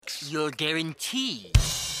Your guarantee.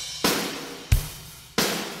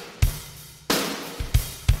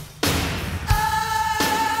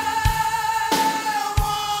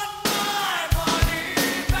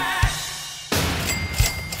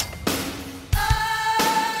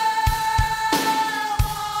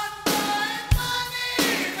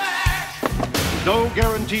 No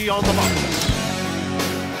guarantee on the box.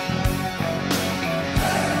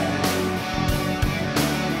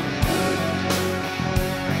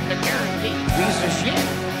 The guarantee piece of shit.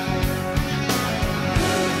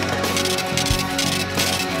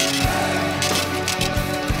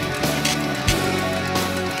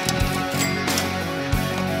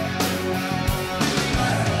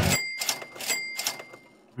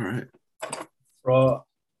 All right. Bro,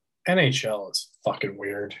 NHL is fucking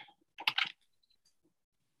weird.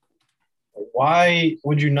 Why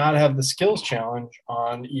would you not have the skills challenge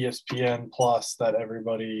on ESPN Plus that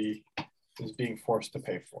everybody is being forced to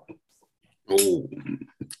pay for? Oh,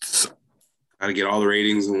 gotta get all the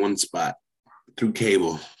ratings in one spot through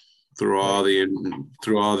cable, through all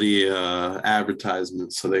the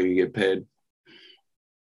advertisements, so they can get paid.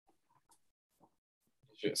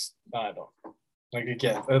 Just I don't like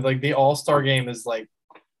again. Like the All-Star game is like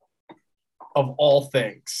of all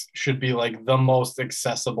things should be like the most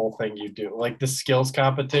accessible thing you do. Like the skills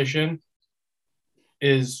competition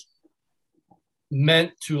is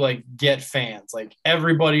meant to like get fans. Like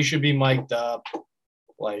everybody should be mic'd up.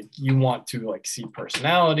 Like you want to like see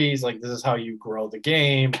personalities. Like this is how you grow the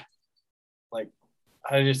game. Like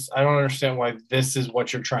I don't understand why this is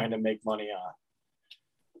what you're trying to make money on.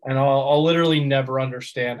 And I'll literally never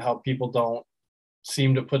understand how people don't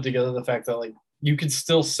seem to put together the fact that like you could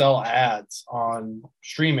still sell ads on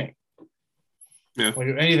streaming. Yeah. Like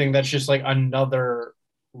anything that's just like another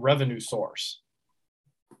revenue source.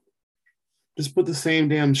 Just put the same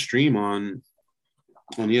damn stream on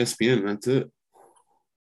ESPN. That's it.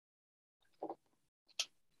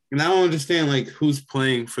 And I don't understand like who's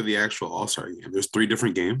playing for the actual All-Star game. There's 3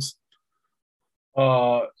 different games.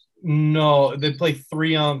 No, they play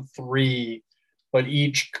 3-on-3, but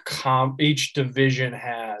each division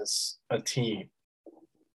has a team,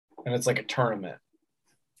 and it's like a tournament.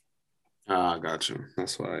 Gotcha.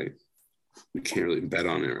 That's why we can't really bet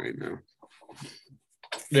on it right now.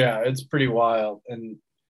 Yeah, it's pretty wild, and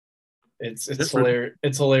it's hilarious.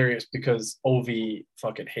 It's hilarious because Ovi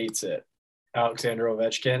fucking hates it. Alexander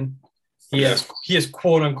Ovechkin, he has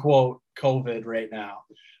quote unquote COVID right now,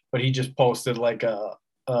 but he just posted like a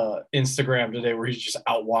Instagram today where he's just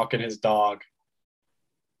out walking his dog.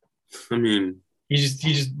 I mean, he just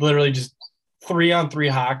literally just 3-on-3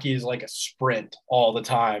 hockey is like a sprint all the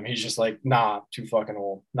time. He's just like, nah, I'm too fucking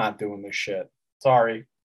old, not doing this shit. Sorry,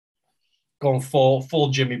 going full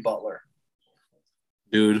Jimmy Butler.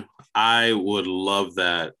 Dude, I would love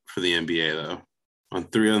that for the NBA though. On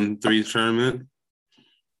 3-on-3 tournament,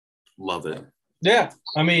 love it. Yeah,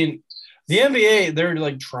 I mean, the NBA they're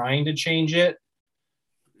like trying to change it.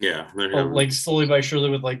 Yeah, like slowly by surely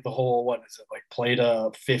with like the whole what is it like play to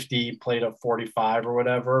 50, play to 45 or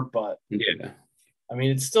whatever. But yeah, I mean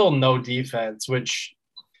it's still no defense, which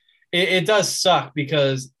it does suck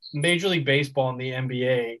because Major League Baseball and the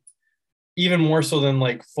NBA, even more so than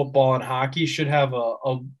like football and hockey, should have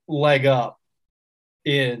a leg up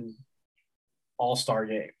in all-star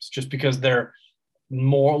games just because they're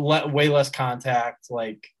way less contact.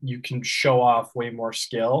 Like you can show off way more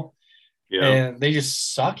skill. Yeah. And they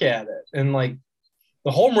just suck at it. And like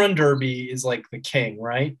the home run derby is like the king,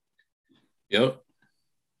 right? Yep.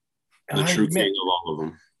 The true king of all of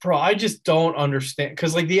them. Bro, I just don't understand.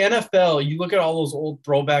 Because like the NFL, you look at all those old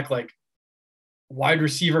throwback like wide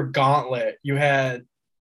receiver gauntlet. You had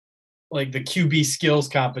like the QB skills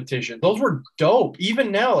competition. Those were dope.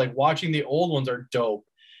 Even now, like watching the old ones are dope.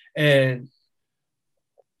 And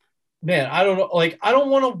man, I don't know. Like, I don't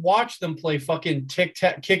want to watch them play fucking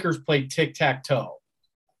kickers play tic-tac-toe.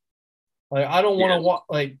 Like, I don't want to watch.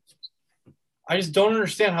 Like, I just don't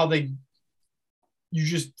understand how you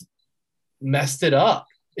just messed it up.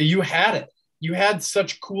 You had it. You had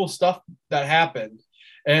such cool stuff that happened.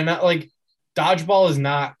 And like, dodgeball is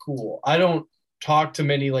not cool. I don't talk to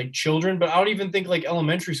many like children, but I don't even think like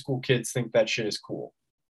elementary school kids think that shit is cool.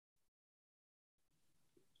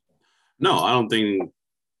 No, I don't think.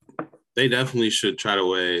 They definitely should try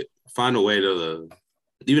to find a way to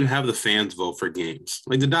even have the fans vote for games.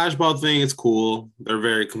 Like the dodgeball thing is cool. They're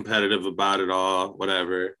very competitive about it all,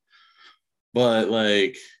 whatever. But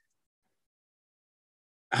like,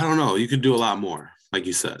 I don't know. You could do a lot more, like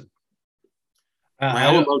you said.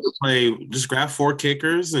 I would love to play, just grab 4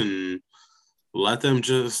 kickers and let them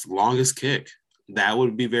just longest kick. That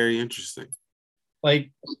would be very interesting.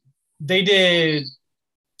 Like they did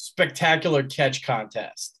spectacular catch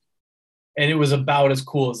contest, and it was about as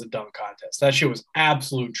cool as a dunk contest. That shit was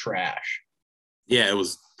absolute trash. Yeah, it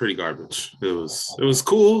was pretty garbage. It was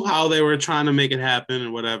cool how they were trying to make it happen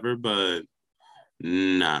and whatever, but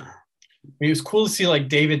nah. I mean, it was cool to see like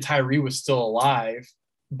David Tyree was still alive,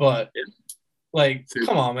 but like,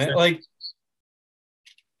 come on, man. Like,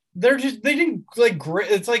 they didn't like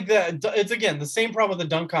great. It's like that. It's again the same problem with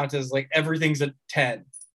the dunk contest. Like everything's a 10.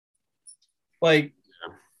 Like,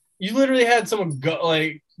 you literally had someone go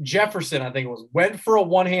like Jefferson, I think it was, went for a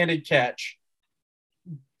one-handed catch,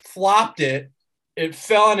 flopped it, it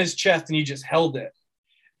fell on his chest, and he just held it.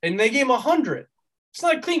 And they gave him 100. It's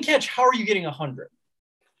not a clean catch. How are you getting 100?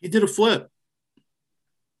 He did a flip.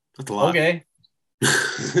 That's a lot. Okay.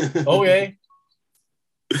 Okay.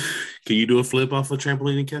 Can you do a flip off a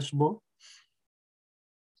trampoline and catch the ball?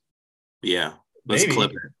 Yeah. Let's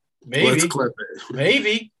clip it. Maybe. Let's clip it.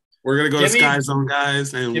 Maybe. We're going to go to Sky Zone,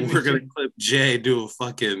 guys, and we're going to clip Jay do a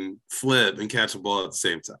fucking flip and catch a ball at the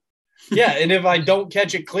same time. Yeah, and if I don't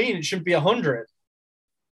catch it clean, it shouldn't be 100.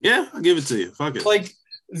 Yeah, I'll give it to you. Fuck it. Like,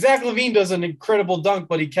 Zach LaVine does an incredible dunk,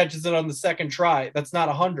 but he catches it on the second try. That's not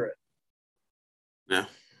 100. Yeah,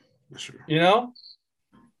 that's true. You know?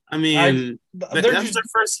 I mean, that was their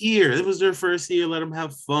first year. It was their first year. Let them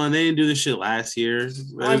have fun. They didn't do this shit last year.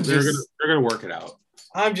 They're gonna work it out.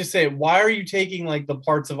 I'm just saying, why are you taking like the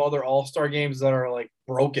parts of other All-Star games that are like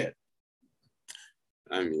broken?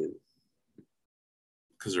 I mean,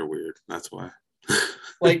 because they're weird. That's why.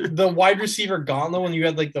 Like the wide receiver gauntlet when you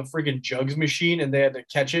had like the freaking jugs machine and they had to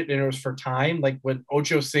catch it and it was for time. Like when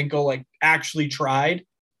Ocho Cinco like actually tried.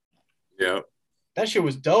 Yeah, that shit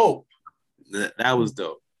was dope. That was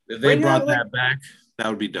dope. If they brought that back, that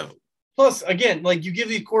would be dope. Plus, again, like you give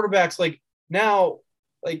these quarterbacks like now,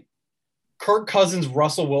 like Kirk Cousins,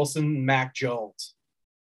 Russell Wilson, Mac Jones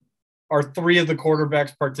are 3 of the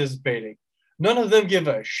quarterbacks participating. None of them give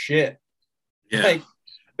a shit. Yeah. Like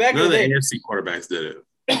back None in the day, AFC quarterbacks did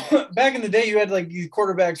it. Back in the day, you had like these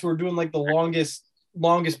quarterbacks who were doing like the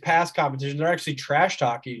longest pass competition. They're actually trash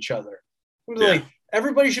talking each other. It was like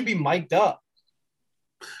everybody should be mic'd up.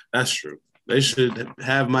 That's true. They should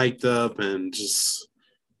have mic'd up and just,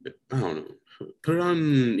 I don't know, put it on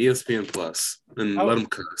ESPN Plus and let them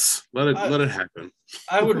cuss. Let it happen.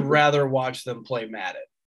 I would rather watch them play Madden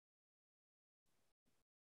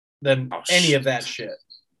than any of that shit.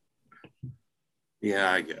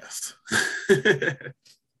 Yeah, I guess.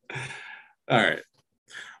 All right.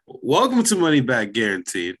 Welcome to Money Back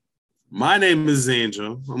Guaranteed. My name is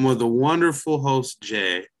Angel. I'm with the wonderful host,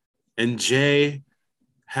 Jay. And Jay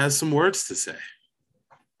has some words to say.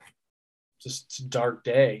 Just a dark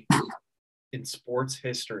day in sports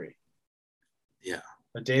history. Yeah.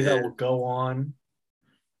 A day that will go on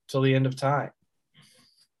till the end of time.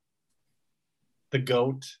 The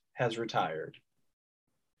GOAT has retired.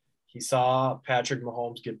 He saw Patrick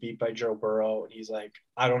Mahomes get beat by Joe Burrow, and he's like,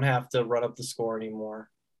 I don't have to run up the score anymore.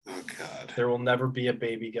 Oh, God. There will never be a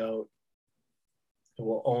baby GOAT. It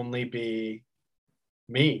will only be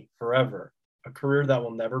me forever. A career that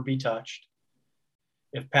will never be touched.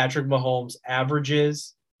 If Patrick Mahomes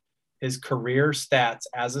averages his career stats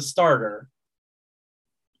as a starter,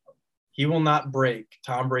 he will not break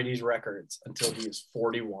Tom Brady's records until he is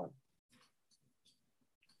 41.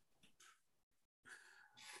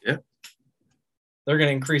 Yeah. They're going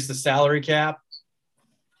to increase the salary cap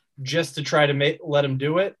just to try to let him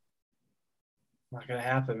do it. Not going to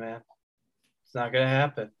happen, man. It's not going to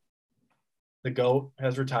happen. The GOAT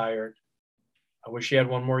has retired. I wish he had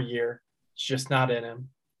one more year. It's just not in him.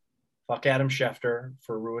 Fuck Adam Schefter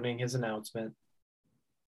for ruining his announcement.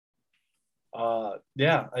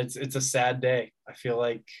 Yeah, it's a sad day. I feel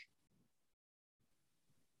like,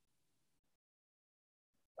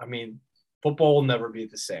 I mean, football will never be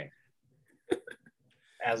the same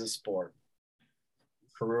as a sport.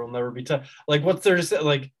 Career will never be tough. Like, what's there to say?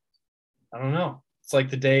 Like, I don't know. It's like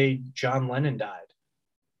the day John Lennon died.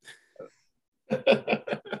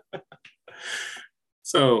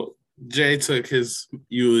 So Jay took his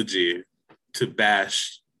eulogy to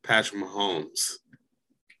bash Patrick Mahomes.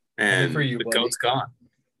 And for you, the buddy. GOAT's gone.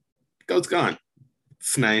 The GOAT's gone.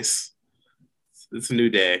 It's nice. It's a new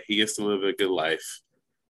day. He gets to live a good life.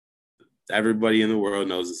 Everybody in the world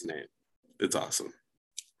knows his name. It's awesome.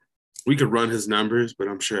 We could run his numbers, but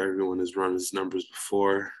I'm sure everyone has run his numbers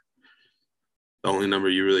before. The only number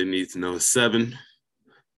you really need to know is 7.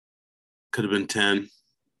 Could have been 10,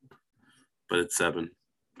 but it's 7.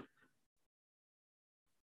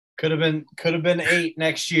 Could have been 8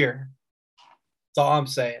 next year. That's all I'm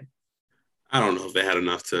saying. I don't know if they had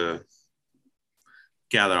enough to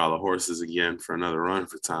gather all the horses again for another run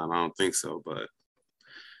for Tom. I don't think so, but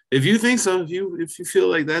if you think so, if you feel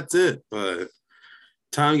like that's it, but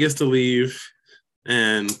Tom gets to leave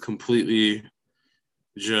and completely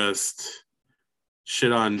just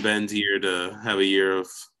shit on Ben's year to have a year of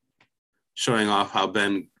showing off how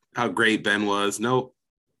great Ben was. Nope.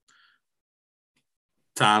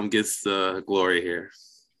 Tom gets the glory here.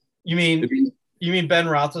 You mean Ben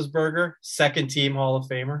Roethlisberger, second team Hall of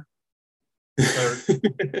Famer? Or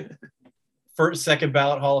first, second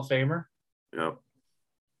ballot Hall of Famer? Yep.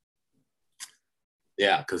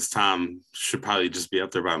 Yeah, because Tom should probably just be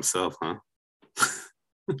up there by himself, huh?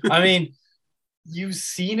 I mean, you've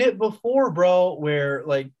seen it before, bro, where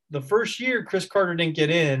like the first year Chris Carter didn't get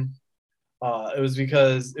in. It was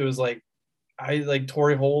because it was like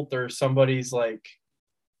Torrey Holt or somebody's like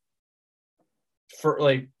for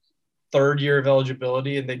like third year of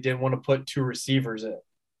eligibility, and they didn't want to put two receivers in.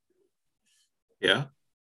 Yeah.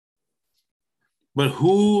 But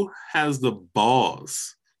who has the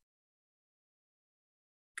balls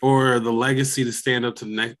or the legacy to stand up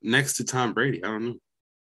to next to Tom Brady? I don't know.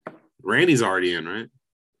 Randy's already in, right?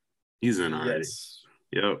 He's in already. Yes.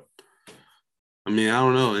 Yep. I mean, I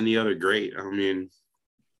don't know any other great. I mean,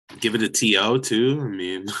 give it a TO too. I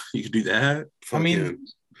mean, you could do that. I mean,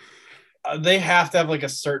 they have to have like a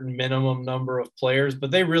certain minimum number of players, but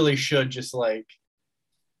they really should just like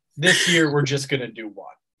this year we're just gonna do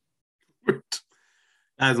one.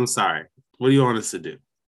 Guys, I'm sorry. What do you want us to do?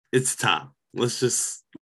 It's Tom. Let's just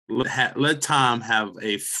let Tom have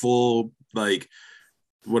a full like,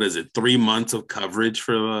 what is it? 3 months of coverage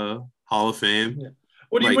for the Hall of Fame. Yeah.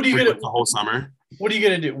 What are you gonna the whole summer? What are you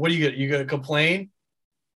gonna do? You gonna complain?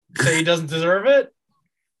 Say he doesn't deserve it?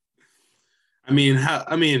 I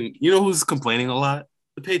mean, you know who's complaining a lot?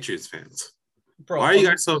 The Patriots fans. Bro, why are you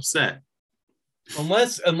guys so upset?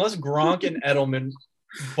 Unless Gronk and Edelman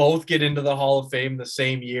both get into the Hall of Fame the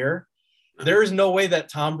same year, there is no way that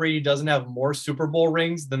Tom Brady doesn't have more Super Bowl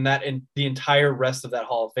rings than that in the entire rest of that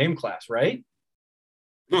Hall of Fame class, right?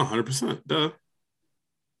 No, 100%. Duh.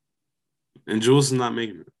 And Jules is not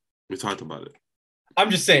making it. We talked about it. I'm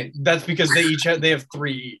just saying that's because they have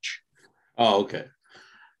 3 each. Oh, okay.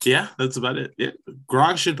 Yeah, that's about it. Yeah,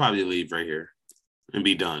 Gronk should probably leave right here and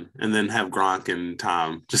be done, and then have Gronk and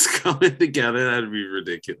Tom just come in together. That'd be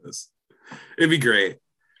ridiculous. It'd be great.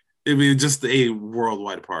 It'd be just a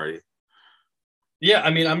worldwide party. Yeah, I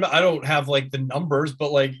mean, I don't have like the numbers,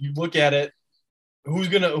 but like you look at it,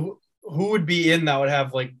 who would be in that would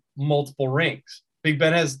have like multiple rings? Big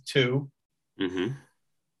Ben has 2. Mm-hmm.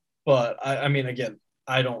 But I mean, again,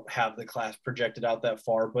 I don't have the class projected out that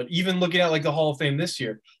far. But even looking at like the Hall of Fame this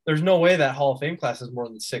year, there's no way that Hall of Fame class has more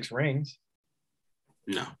than 6 rings.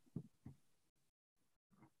 No.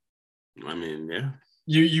 I mean, yeah.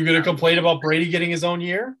 You gonna complain about Brady getting his own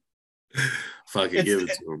year? Fucking give it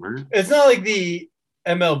to him, man. It's not like the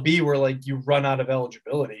MLB where like you run out of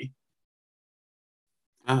eligibility.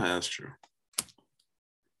 Oh, that's true.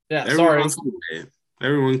 Yeah, sorry.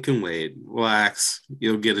 Everyone can wait. Relax.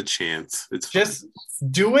 You'll get a chance. It's just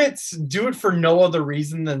fine. Do it for no other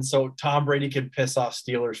reason than so Tom Brady can piss off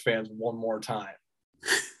Steelers fans one more time.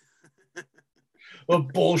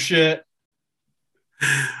 What bullshit.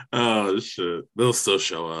 Oh shit. They'll still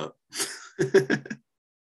show up.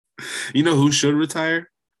 You know who should retire?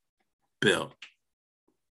 Bill.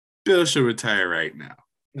 Bill should retire right now.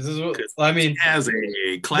 This is what I mean. He has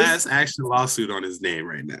a class action lawsuit on his name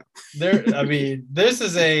right now. This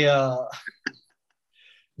is a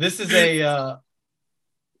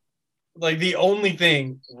like the only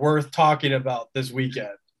thing worth talking about this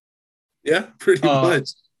weekend. Yeah, pretty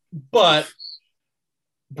much. But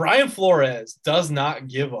Brian Flores does not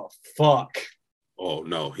give a fuck. Oh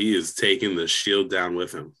no, he is taking the shield down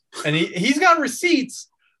with him. And he's got receipts.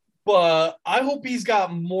 But I hope he's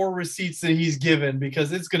got more receipts than he's given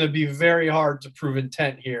because it's going to be very hard to prove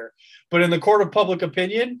intent here. But in the court of public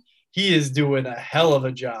opinion, he is doing a hell of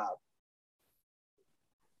a job.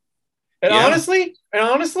 And honestly,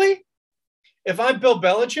 if I'm Bill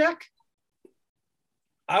Belichick,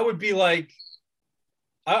 I would be like,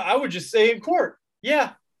 I would just say in court,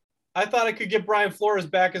 yeah, I thought I could get Brian Flores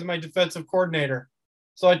back as my defensive coordinator.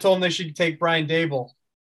 So I told him they should take Brian Dable.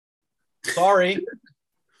 Sorry.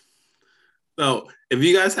 So, if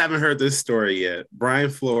you guys haven't heard this story yet,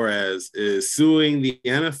 Brian Flores is suing the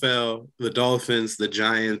NFL, the Dolphins, the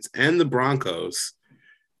Giants, and the Broncos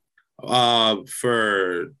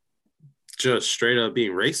for just straight up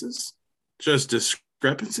being racist, just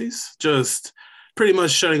discrepancies, just pretty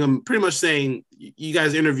much saying, you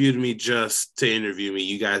guys interviewed me just to interview me.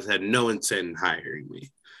 You guys had no intent in hiring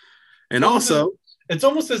me. And also, It's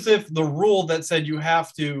almost as if the rule that said you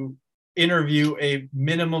have to interview a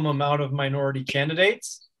minimum amount of minority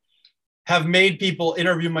candidates have made people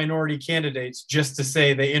interview minority candidates just to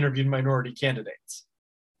say they interviewed minority candidates.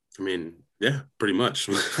 I mean, yeah, pretty much.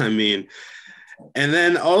 I mean, and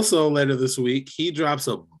then also later this week, he drops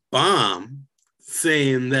a bomb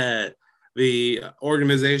saying that the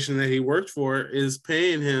organization that he worked for is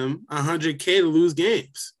paying him $100K to lose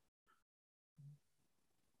games.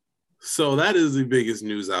 So that is the biggest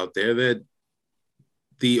news out there, that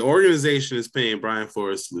the organization is paying Brian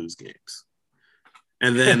Flores to lose games.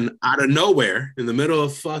 And then out of nowhere, in the middle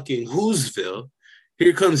of fucking Whoville,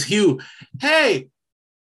 here comes Hugh. Hey,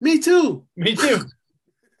 me too. Me too.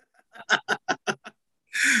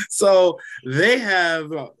 So they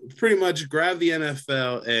have pretty much grabbed the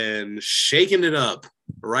NFL and shaken it up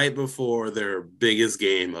right before their biggest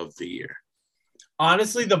game of the year.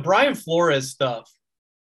 Honestly, the Brian Flores stuff,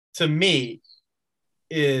 to me,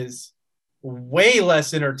 is way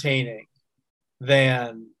less entertaining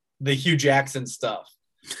than the Hugh Jackson stuff,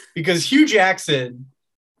 because Hugh Jackson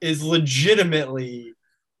is legitimately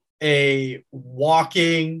a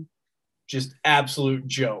walking, just absolute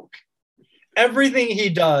joke. Everything he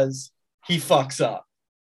does, he fucks up.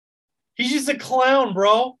 He's just a clown,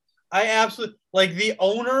 bro. I absolutely, like, the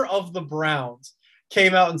owner of the Browns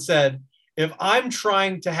came out and said, if I'm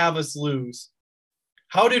trying to have us lose,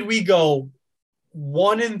 how did we go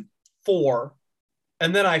 1-4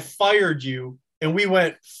 and then I fired you and we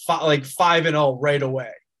went 5-0 right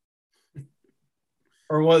away?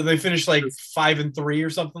 Or what, they finished like 5-3 or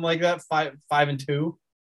something like that, 5-2.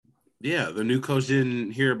 Yeah, the new coach didn't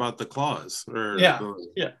hear about the clause. Yeah.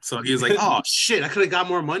 So he was like, "Oh shit, I could have got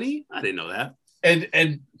more money. I didn't know that."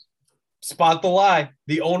 And spot the lie.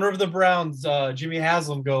 The owner of the Browns, Jimmy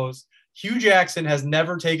Haslam, goes, Hugh Jackson has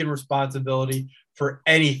never taken responsibility for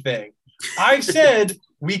anything. I've said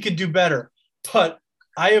we could do better, but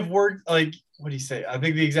I have worked, like, what do you say? I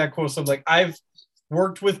think the exact quote is something like, I've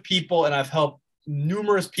worked with people and I've helped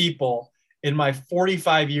numerous people in my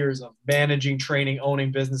 45 years of managing, training,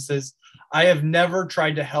 owning businesses. I have never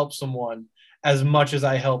tried to help someone as much as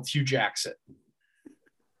I helped Hugh Jackson.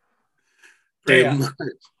 Damn.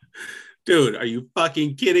 Dude, are you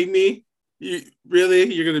fucking kidding me? You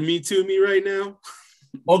really? You're gonna Me Too me right now?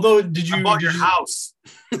 Although, did you bought your house?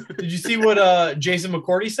 Did you see what Jason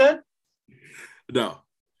McCourty said? No.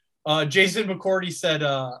 Jason McCourty said,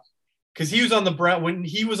 because he was on the Brown when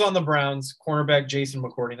he was on the Browns, cornerback Jason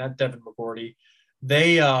McCourty, not Devin McCourty,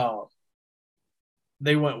 they went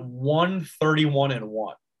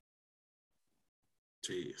 131-1.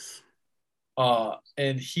 Jeez.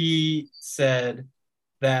 And he said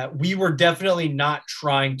that we were definitely not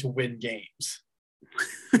trying to win games.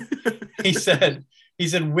 He said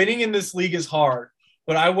winning in this league is hard,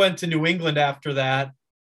 but I went to New England after that,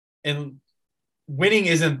 and winning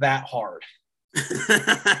isn't that hard.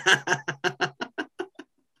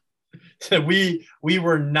 So we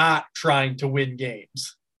were not trying to win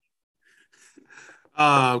games.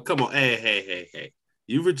 Come on. Hey.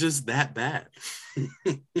 You were just that bad.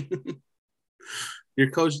 Your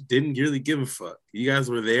coach didn't really give a fuck. You guys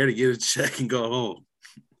were there to get a check and go home.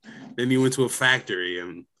 Then you went to a factory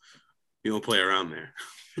and you don't play around there.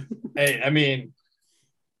 Hey, I mean,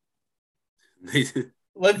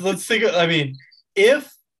 let's think of, I mean,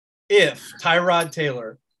 if Tyrod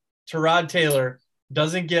Taylor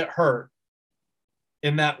doesn't get hurt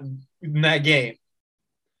in that game,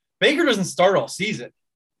 Baker doesn't start all season.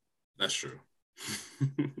 That's true.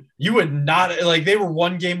 You would not, like, they were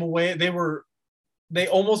one game away. They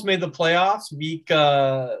almost made the playoffs week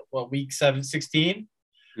 16.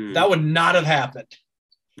 That would not have happened.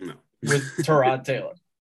 No. With Tyrod Taylor.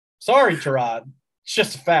 Sorry, Tyrod. It's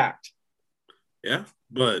just a fact. Yeah,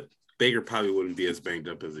 but Baker probably wouldn't be as banged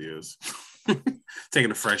up as he is. Taking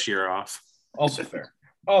a fresh year off. Also fair.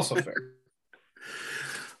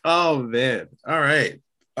 Oh, man. All right.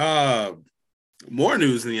 More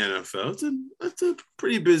news in the NFL. It's a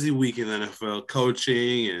pretty busy week in the NFL,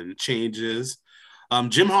 coaching and changes.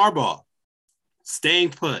 Jim Harbaugh, staying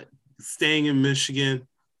put, staying in Michigan,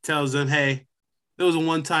 tells them, hey, it was a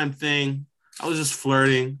one-time thing. I was just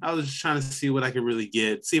flirting. I was just trying to see what I could really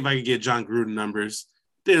get, see if I could get John Gruden numbers.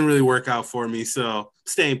 Didn't really work out for me, so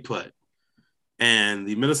staying put. And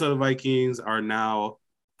the Minnesota Vikings are now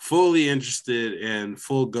fully interested and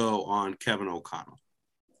full go on Kevin O'Connell,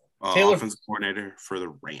 offensive coordinator for the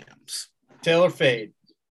Rams. Taylor Fade.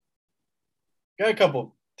 Got a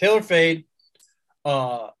couple. Taylor Fade.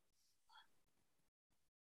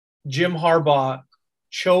 Jim Harbaugh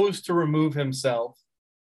chose to remove himself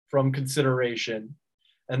from consideration.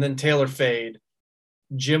 And then Taylor Fade.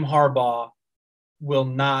 Jim Harbaugh will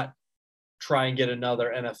not try and get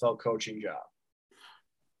another NFL coaching job?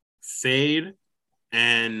 Fade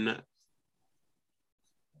and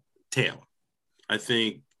tail. I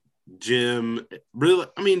think Jim's in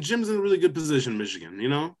a really good position in Michigan. You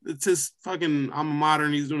know, it's his fucking alma mater,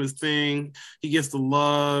 and he's doing his thing. He gets the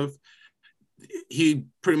love. He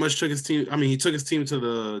pretty much took his team. He took his team to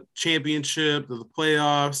the championship, to the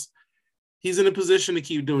playoffs. He's in a position to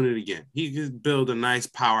keep doing it again. He could build a nice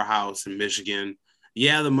powerhouse in Michigan.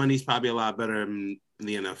 Yeah, the money's probably a lot better in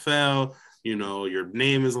the NFL. You know, your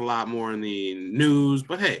name is a lot more in the news.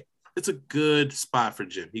 But hey, it's a good spot for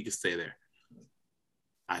Jim. He can stay there.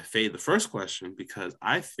 I fade the first question because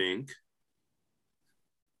I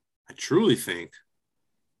truly think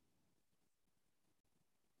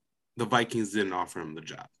the Vikings didn't offer him the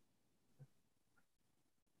job.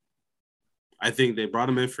 I think they brought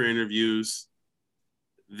him in for interviews.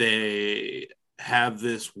 They have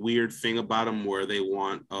this weird thing about him where they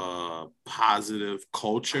want a positive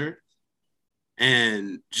culture.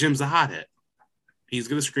 And Jim's a hothead. He's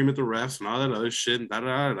going to scream at the refs and all that other shit.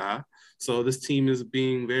 And So this team is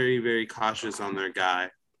being very, very cautious on their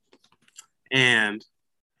guy. And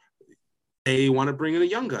they want to bring in a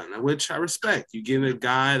young gun, which I respect. You get a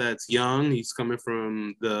guy that's young. He's coming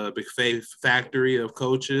from the big factory of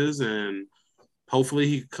coaches, and hopefully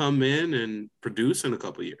he can come in and produce in a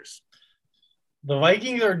couple of years. The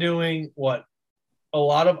Vikings are doing what a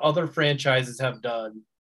lot of other franchises have done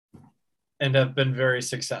and have been very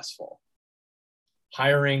successful.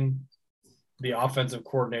 Hiring the offensive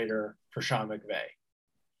coordinator for Sean McVay.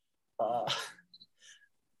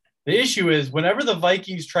 The issue is whenever the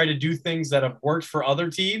Vikings try to do things that have worked for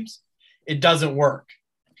other teams, it doesn't work.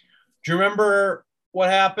 Do you remember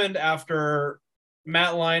what happened after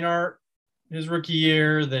Matt Leinart, his rookie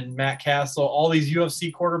year, then Matt Castle, all these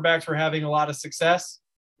UFC quarterbacks were having a lot of success?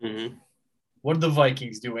 Mm-hmm. What did the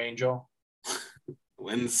Vikings do, Angel?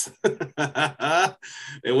 They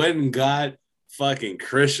went and got fucking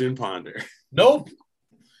Christian Ponder. Nope.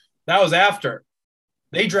 That was after.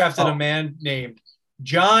 They drafted a man named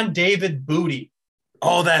John David Booty.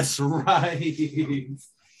 Oh, that's right.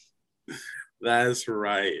 That's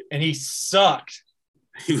right. And he sucked.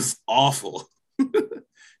 He was awful. Didn't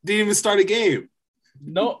even start a game.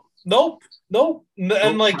 Nope.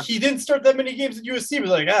 And like he didn't start that many games at USC. He was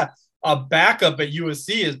like, a backup at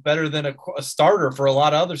USC is better than a starter for a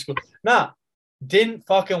lot of other schools. Nah, didn't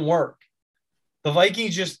fucking work. The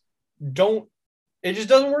Vikings just don't. It just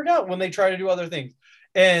doesn't work out when they try to do other things.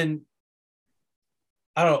 And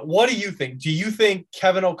I don't know. What do you think? Do you think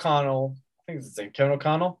Kevin O'Connell? I think it's the same. Kevin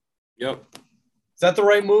O'Connell. Yep. Is that the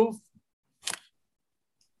right move?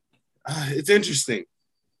 It's interesting.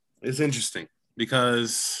 It's interesting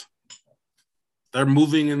because they're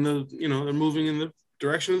moving in the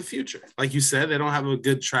direction of the future. Like you said, they don't have a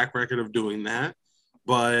good track record of doing that.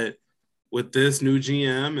 But with this new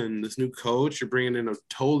GM and this new coach, you're bringing in a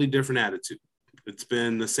totally different attitude. It's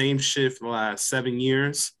been the same shit for the last 7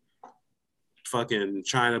 years. Fucking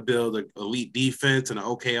trying to build an elite defense and an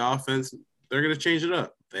okay offense. They're going to change it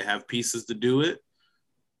up. They have pieces to do it.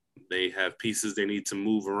 They have pieces they need to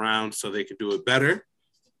move around so they can do it better.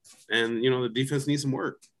 And, the defense needs some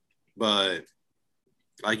work. But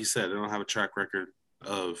like you said, they don't have a track record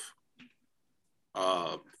of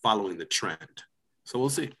following the trend. So we'll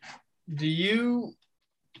see.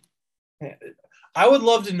 I would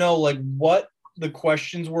love to know like what the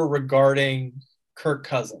questions were regarding Kirk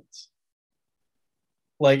Cousins.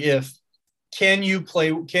 Like if can you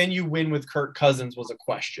win with Kirk Cousins was a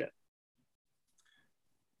question.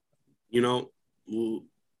 Because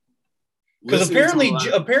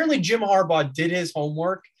apparently Jim Harbaugh did his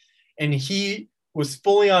homework and he was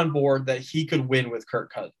fully on board that he could win with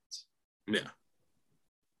Kirk Cousins. Yeah.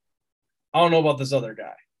 I don't know about this other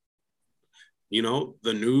guy. We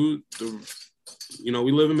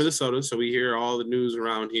live in Minnesota, so we hear all the news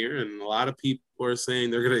around here, and a lot of people are saying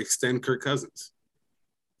they're going to extend Kirk Cousins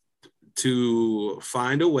to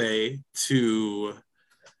find a way to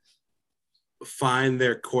find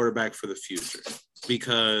their quarterback for the future,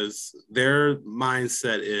 because their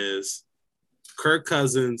mindset is Kirk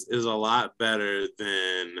Cousins is a lot better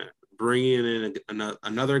than bringing in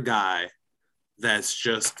another guy that's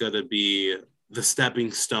just going to be the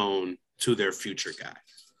stepping stone to their future guy.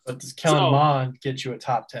 But does Kellen Mond get you a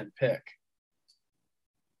top 10 pick?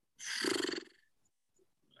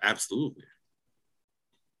 Absolutely.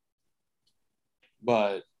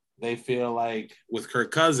 But they feel like with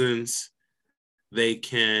Kirk Cousins, they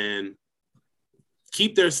can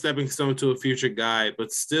keep their stepping stone to a future guy,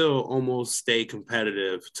 but still almost stay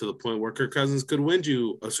competitive to the point where Kirk Cousins could win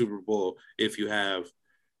you a Super Bowl if you have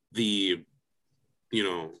the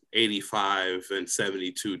 85 and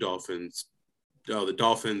 72 Dolphins. Oh, the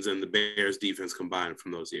Dolphins and the Bears defense combined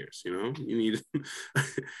from those years. You need.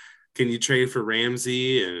 Can you trade for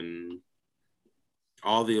Ramsey and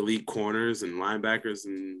all the elite corners and linebackers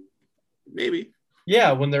and maybe?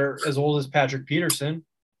 Yeah, when they're as old as Patrick Peterson.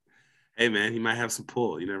 Hey man, he might have some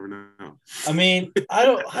pull. You never know. I mean, I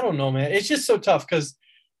don't know, man. It's just so tough because,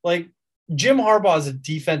 like, Jim Harbaugh is a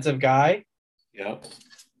defensive guy. Yep.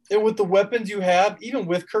 And with the weapons you have, even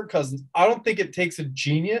with Kirk Cousins, I don't think it takes a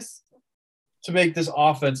genius to make this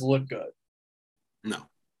offense look good. No.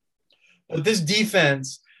 But this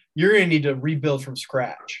defense, you're going to need to rebuild from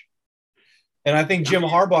scratch. And I think Jim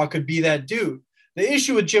Harbaugh could be that dude. The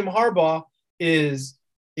issue with Jim Harbaugh is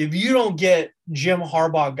if you don't get Jim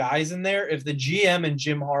Harbaugh guys in there, if the GM and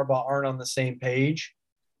Jim Harbaugh aren't on the same page,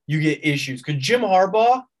 you get issues. Because Jim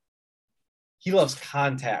Harbaugh, he loves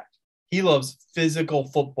contact. He loves physical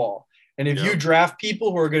football. And if you draft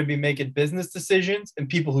people who are going to be making business decisions and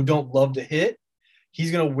people who don't love to hit,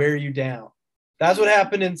 he's going to wear you down. That's what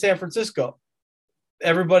happened in San Francisco.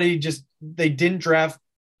 Everybody they didn't draft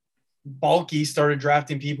bulky, started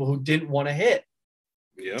drafting people who didn't want to hit.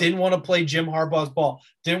 Yep. Didn't want to play Jim Harbaugh's ball.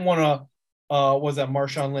 Didn't want to,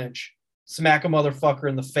 Marshawn Lynch, smack a motherfucker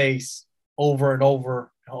in the face over and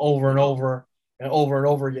over and over and over and over and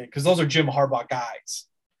over again. Because those are Jim Harbaugh guys.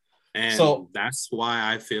 And so that's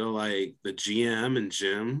why I feel like the GM and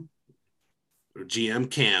Jim, or GM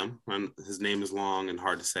Cam, his name is long and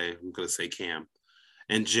hard to say. I'm going to say Cam.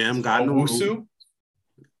 And Jim got in a room.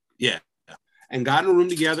 Yeah. And got in a room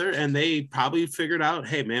together, and they probably figured out,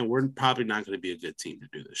 hey, man, we're probably not going to be a good team to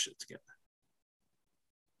do this shit together.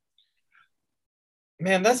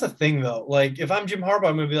 Man, that's the thing, though. Like, if I'm Jim Harbaugh,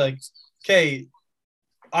 I'm going to be like, okay,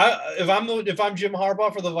 if I'm Jim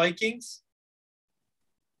Harbaugh for the Vikings,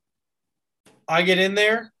 I get in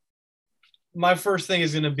there, my first thing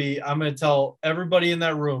is going to be, I'm going to tell everybody in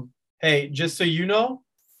that room, hey, just so you know,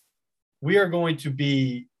 we are going to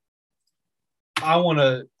be I want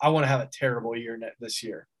to have a terrible year this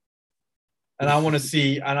year. And I want to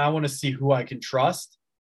see who I can trust.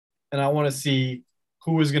 And I want to see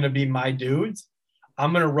who is going to be my dudes.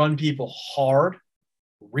 I'm going to run people hard,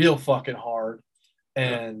 real fucking hard.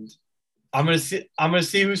 And I'm going to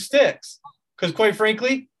see who sticks. Cuz quite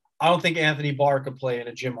frankly, I don't think Anthony Barr could play in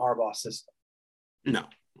a Jim Harbaugh system. No.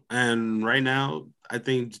 And right now, I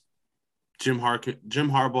think Jim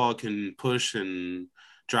Harbaugh can push and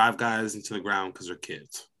drive guys into the ground because they're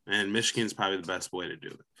kids. And Michigan's probably the best way to do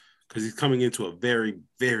it because he's coming into a very,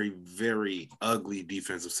 very, very ugly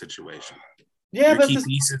defensive situation. Yeah, your key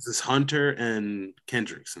pieces is Hunter and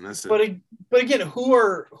Kendricks, and that's it. But again, who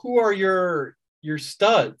are your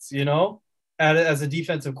studs, as a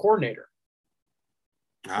defensive coordinator?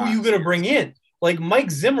 Who are you going to bring in? Like Mike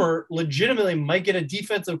Zimmer legitimately might get a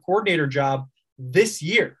defensive coordinator job this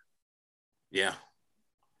year. Yeah.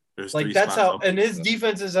 There's like that's how, and his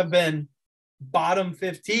defenses have been bottom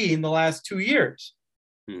 15 the last 2 years.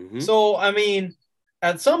 Mm-hmm. So, I mean,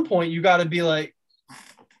 at some point you got to be like,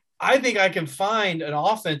 I think I can find an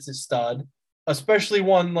offensive stud, especially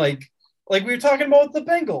one like we were talking about with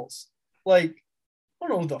the Bengals. Like, I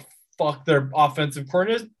don't know who the fuck their offensive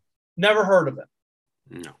coordinator is. Never heard of him.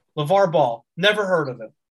 No. LeVar Ball, never heard of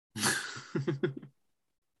him.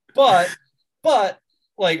 but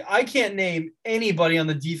like I can't name anybody on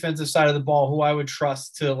the defensive side of the ball who I would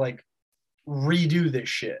trust to like redo this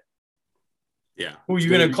shit. Yeah. Who are you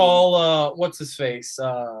gonna call what's his face?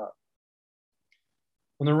 When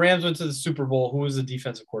the Rams went to the Super Bowl, who was the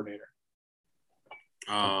defensive coordinator?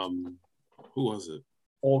 Who was it?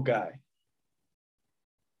 Old guy.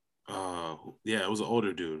 Yeah, it was an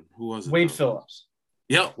older dude. Who was it? Wade Phillips.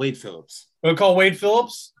 Yep, Wade Phillips. We'll call Wade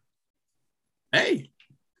Phillips. Hey.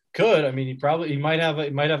 Could. I mean, he might have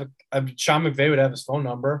Sean McVay would have his phone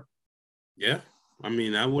number. Yeah. I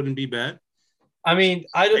mean, that wouldn't be bad. I mean,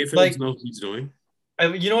 I don't like know what he's doing.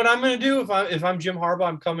 You know what I'm going to do if I'm Jim Harbaugh,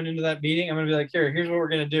 I'm coming into that meeting, I'm going to be like, here's what we're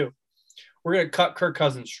going to do. We're going to cut Kirk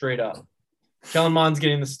Cousins straight up. Kellen Mond's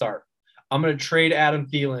getting the start. I'm going to trade Adam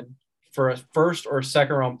Thielen for a first or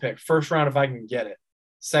second round pick. First round if I can get it.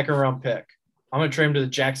 Second round pick. I'm going to trade him to the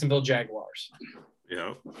Jacksonville Jaguars.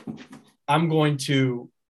 Yeah. I'm going to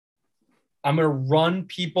run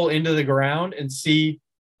people into the ground and see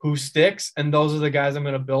who sticks, and those are the guys I'm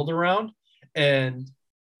going to build around. And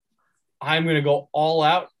I'm going to go all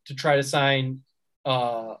out to try to sign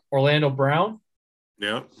Orlando Brown.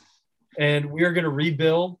 Yep. And we are going to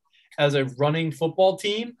rebuild as a running football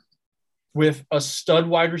team with a stud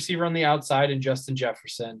wide receiver on the outside and Justin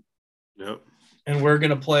Jefferson. Yep. And we're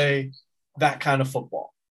going to play that kind of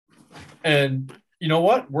football. And you know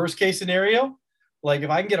what? Worst case scenario, Like if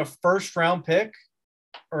I can get a first round pick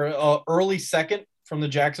or an early second from the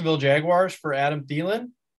Jacksonville Jaguars for Adam Thielen,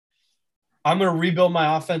 I'm going to rebuild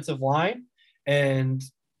my offensive line, and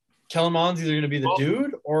Kellen Mond's either going to be the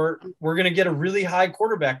dude, or we're going to get a really high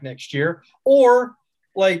quarterback next year, or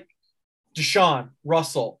like Deshaun,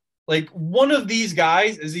 Russell. Like one of these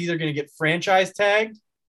guys is either going to get franchise tagged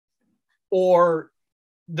or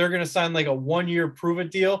they're going to sign like a 1-year prove-it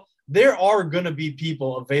deal. There are going to be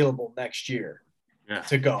people available next year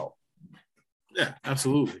to go. Yeah,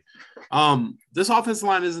 absolutely. This offensive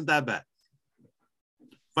line isn't that bad.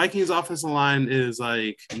 Vikings offensive line is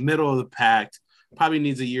like middle of the pack. Probably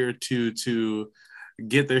needs a year or two to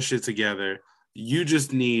get their shit together. You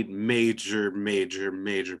just need major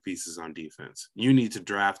pieces on defense. You need to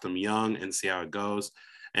draft them young and see how it goes.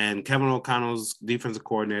 And Kevin O'Connell's defensive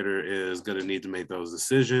coordinator is going to need to make those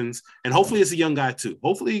decisions. And hopefully it's a young guy too.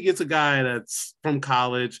 Hopefully he gets a guy that's from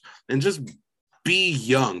college and just be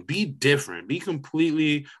young, be different, be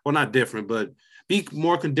completely, well, not different, but be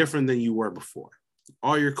more different than you were before.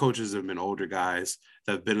 All your coaches have been older guys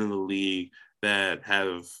that have been in the league that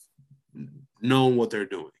have known what they're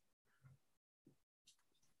doing.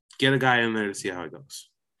 Get a guy in there to see how it goes.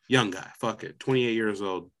 Young guy, fuck it. 28 years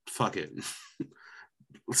old, fuck it.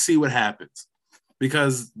 Let's see what happens.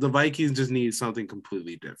 Because the Vikings just need something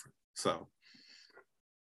completely different. So,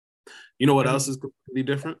 you know what else is completely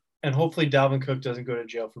different? And hopefully Dalvin Cook doesn't go to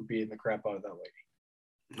jail for beating the crap out of that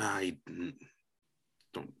lady. Nah,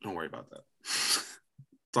 don't worry about that.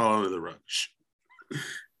 It's all under the rug.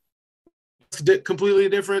 Completely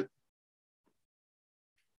different.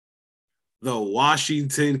 The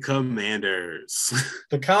Washington Commanders.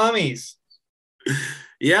 The commies.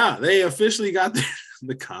 Yeah, they officially got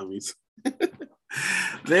the commies.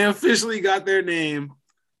 They officially got their name.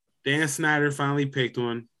 Dan Snyder finally picked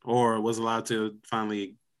one, or was allowed to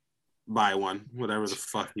finally buy one, whatever the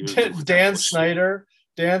fuck he was doing. Dan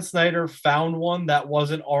Snyder found one that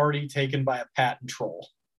wasn't already taken by a patent troll.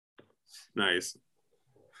 Nice.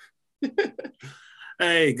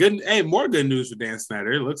 Hey, more good news for Dan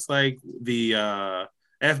Snyder. It looks like the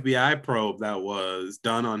FBI probe that was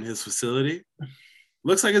done on his facility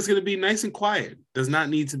looks like it's going to be nice and quiet. Does not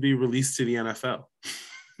need to be released to the NFL.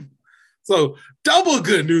 So double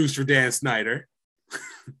good news for Dan Snyder.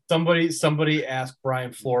 Somebody asked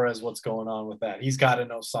Brian Flores what's going on with that. He's got to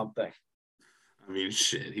know something. I mean,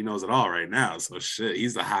 shit, he knows it all right now. So shit,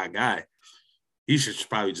 he's the hot guy. He should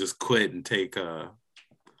probably just quit and take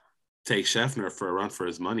Scheffner for a run for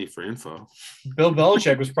his money for info. Bill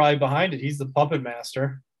Belichick was probably behind it. He's the puppet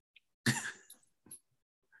master.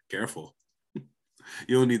 Careful.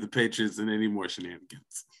 You don't need the Patriots in any more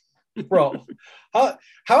shenanigans. Bro,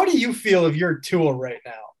 how do you feel if you're Tua right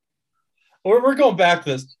now? We're going back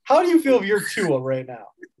to this. How do you feel if you're Tua right now?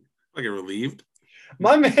 Like relieved?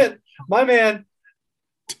 My man.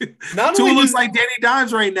 Not Tua looks like Danny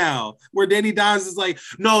Dimes right now, where Danny Dimes is like,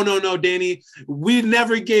 no, Danny, we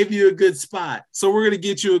never gave you a good spot, so we're going to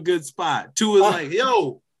get you a good spot. Tua's like,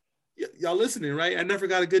 yo, y'all listening, right? I never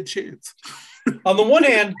got a good chance. On the one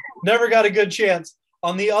hand, never got a good chance.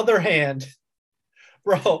 On the other hand,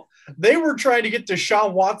 bro, they were trying to get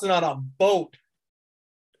Deshaun Watson on a boat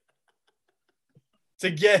to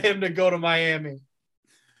get him to go to Miami.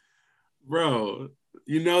 Bro,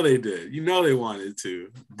 you know they did. You know they wanted to.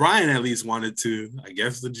 Brian at least wanted to. I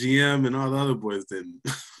guess the GM and all the other boys didn't.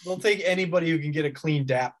 They'll take anybody who can get a clean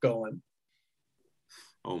DAP going.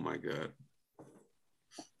 Oh, my God.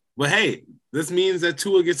 But, hey, this means that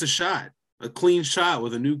Tua gets a shot. A clean shot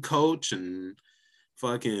with a new coach and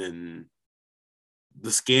fucking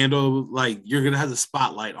the scandal. Like, you're going to have the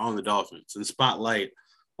spotlight on the Dolphins and spotlight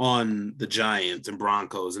on the Giants and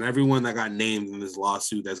Broncos and everyone that got named in this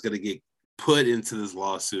lawsuit that's going to get put into this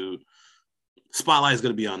lawsuit. Spotlight is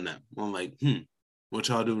going to be on them. I'm like, what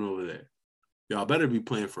y'all doing over there? Y'all better be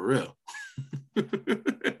playing for real.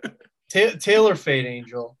 Taylor Fade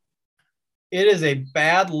Angel. It is a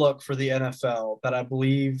bad look for the NFL that I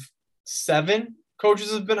believe 7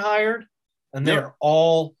 coaches have been hired, and they're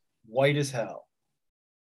all white as hell.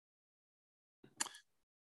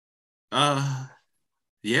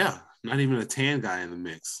 Yeah, not even a tan guy in the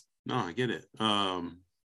mix. No, I get it.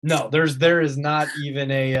 No, there is not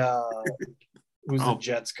even a who's the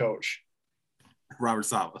Jets coach? Robert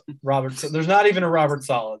Saleh. There's not even a Robert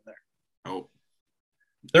Saleh in there. Oh.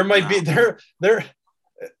 There might be there.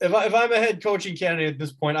 If I'm a head coaching candidate at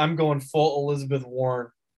this point, I'm going full Elizabeth Warren.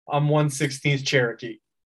 I'm 1/16 Cherokee.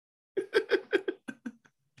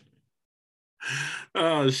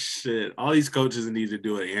 Oh shit! All these coaches need to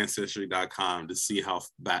do at Ancestry.com to see how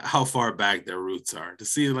far back their roots are. To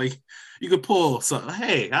see like you could pull. So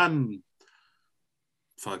hey, I'm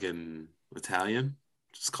fucking Italian.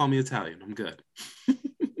 Just call me Italian. I'm good.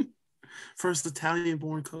 First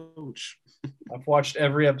Italian-born coach. I've watched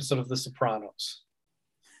every episode of The Sopranos.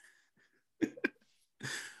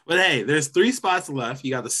 But hey, there's 3 spots left.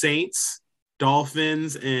 You got the Saints,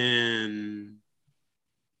 Dolphins, and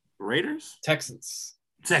Raiders? Texans.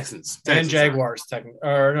 And Jaguars.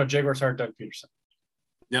 Jaguars hired Doug Peterson.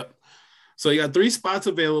 Yep. So you got 3 spots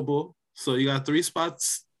available. So you got 3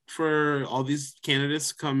 spots for all these candidates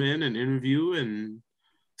to come in and interview and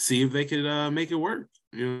see if they could make it work.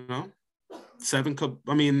 You know,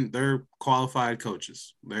 they're qualified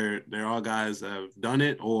coaches. They're all guys that have done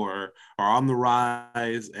it or are on the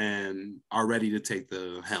rise and are ready to take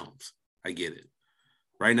the helms. I get it.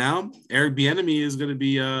 Right now, Eric Bieniemy is going to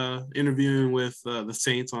be interviewing with the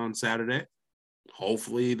Saints on Saturday.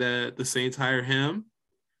 Hopefully that the Saints hire him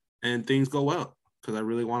and things go well because I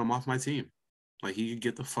really want him off my team. Like, he could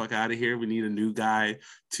get the fuck out of here. We need a new guy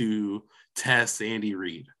to test Andy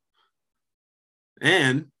Reid.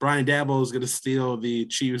 And Brian Daboll is going to steal the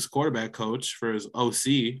Chiefs quarterback coach for his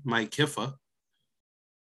OC, Mike Kiffa.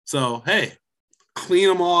 So, hey, clean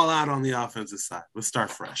them all out on the offensive side. Let's start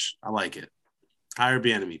fresh. I like it. Hire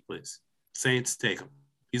Bieniemy, please. Saints, take him.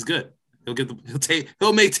 He's good. He'll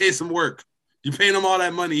make Taysom work. You paying him all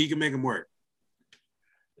that money, he can make him work.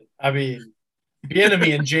 I mean,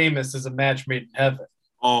 Bieniemy and Jameis is a match made in heaven.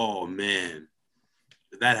 Oh man,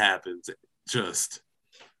 if that happens, just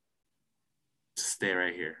stay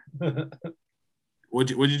right here. What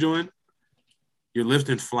you doing? You're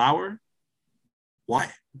lifting flour?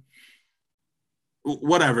 Why?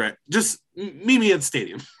 Whatever. Just meet me at the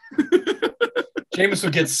stadium. Jameis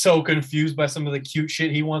would get so confused by some of the cute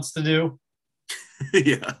shit he wants to do.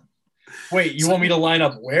 Yeah. Wait, you want me to line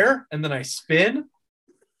up where? And then I spin?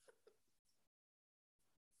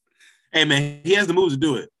 Hey, man, he has the moves to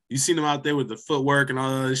do it. You seen him out there with the footwork and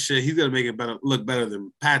all that shit. He's going to make it look better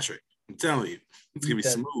than Patrick. I'm telling you. It's going to be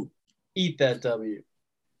smooth. Eat that W.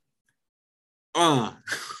 Oh,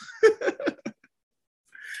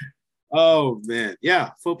 man. Yeah,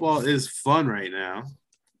 football is fun right now.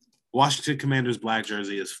 Washington Commanders black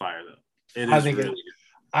jersey is fire, though. It is really good.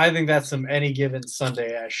 I think that's some any given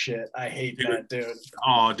Sunday ass shit. I hate that, dude.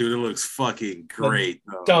 Oh, dude, it looks fucking great.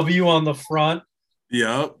 Though. W on the front.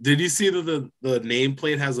 Yep. Did you see that the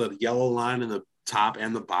nameplate has a yellow line in the top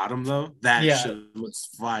and the bottom, though? That shit looks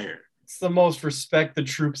fire. It's the most respect the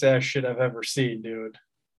troops ass shit I've ever seen, dude.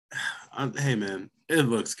 Hey, man, it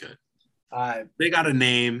looks good. They got a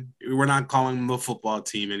name. We're not calling them the football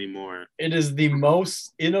team anymore. It is the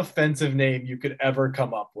most inoffensive name you could ever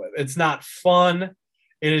come up with. It's not fun.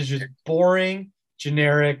 It is just boring,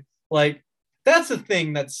 generic. Like, that's the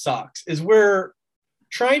thing that sucks, is we're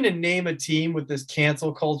trying to name a team with this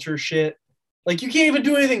cancel culture shit. Like, you can't even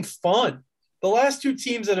do anything fun. The last 2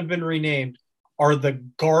 teams that have been renamed are the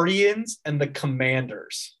Guardians and the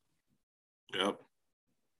Commanders. Yep.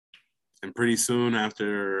 And pretty soon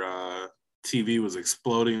after TV was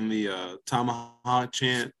exploding the Tomahawk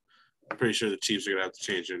chant, I'm pretty sure the Chiefs are going to have to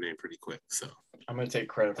change their name pretty quick. So I'm going to take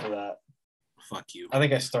credit for that. Fuck you. I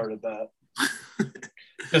think I started that.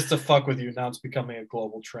 Just to fuck with you. Now it's becoming a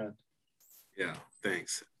global trend. Yeah,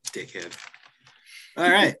 thanks, dickhead. All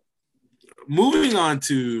right. Moving on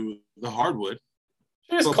to the hardwood.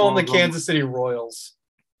 Just call them the Kansas City Royals.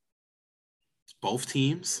 Both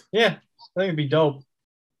teams? Yeah, I think it'd be dope.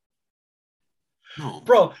 No.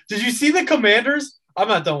 Bro, did you see the Commanders? I'm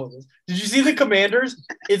not done with this. Did you see the Commanders?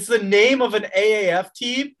 It's the name of an AAF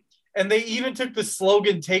team, and they even took the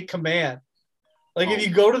slogan "Take Command." Like, if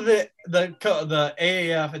you go to the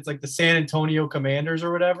AAF, it's like the San Antonio Commanders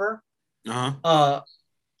or whatever.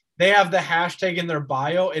 They have the hashtag in their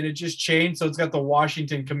bio, and it just changed, so it's got the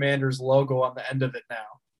Washington Commanders logo on the end of it now.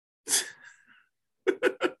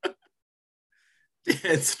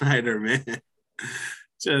 Dan Snyder, man.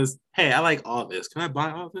 Just, hey, I like all this. Can I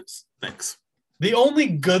buy all this? Thanks. The only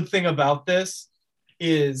good thing about this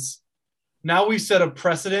is now we've set a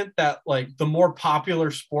precedent that, like, the more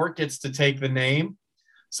popular sport gets to take the name.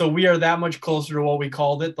 So we are that much closer to what we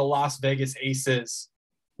called it, the Las Vegas Aces,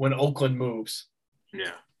 when Oakland moves.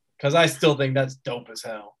 Yeah. Because I still think that's dope as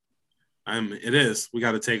hell. It is. We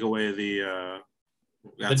got to take away the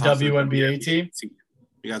WNBA team.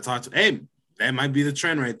 We got to talk to. Hey, that might be the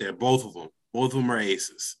trend right there. Both of them are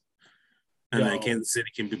aces, and then Kansas City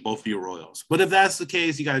can both be Royals. But if that's the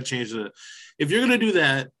case, you got to change the. If you're gonna do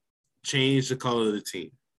that, change the color of the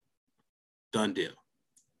team. Done deal.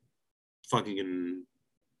 Fucking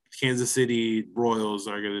Kansas City Royals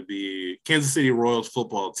are gonna be Kansas City Royals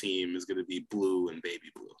football team is gonna be blue and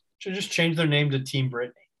baby blue. Should just change their name to Team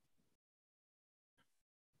Brittany.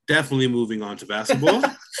 definitely moving on to basketball.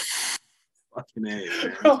 Fucking A,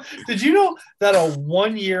 man. Bro, did you know that a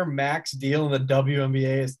 1-year max deal in the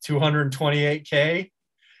WNBA is $228K?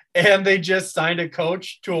 And they just signed a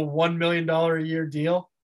coach to a $1 million a year deal?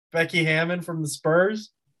 Becky Hammon from the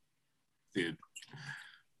Spurs? Dude,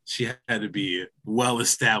 she had to be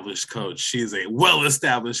well-established coach. She's a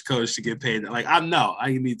well-established coach to get paid. Like, I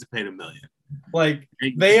need to pay $1 million. Like,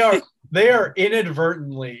 they are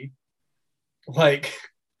inadvertently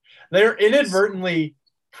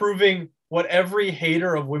proving what every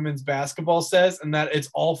hater of women's basketball says, and that it's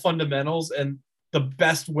all fundamentals, and the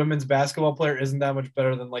best women's basketball player isn't that much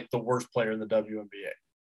better than like the worst player in the WNBA.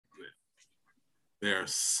 They are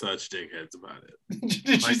such dickheads about it.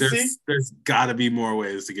 Did you see? There's got to be more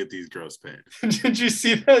ways to get these girls paid. Did you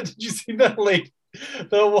see that? Did you see that? Like,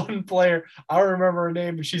 the one player, I don't remember her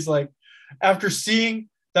name, but she's like, after seeing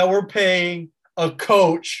that we're paying a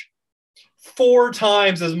coach 4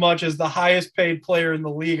 times as much as the highest paid player in the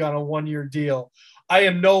league on a 1-year deal, I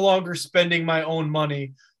am no longer spending my own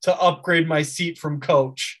money to upgrade my seat from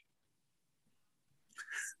coach.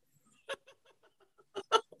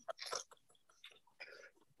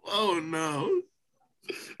 Oh, no.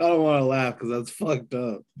 I don't want to laugh because that's fucked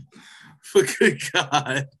up. For good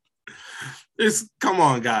God. Come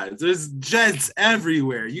on, guys. There's jets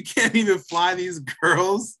everywhere. You can't even fly these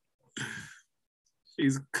girls.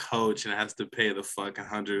 She's coach and has to pay the fucking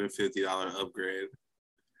 $150 upgrade.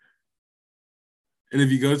 And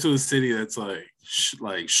if you go to a city that's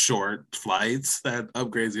like short flights, that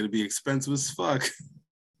upgrade is going to be expensive as fuck.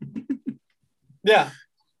 Yeah.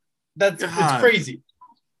 It's crazy.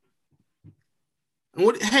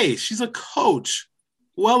 Hey, she's a coach.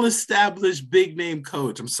 Well-established, big-name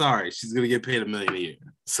coach. I'm sorry. She's going to get paid $1 million a year.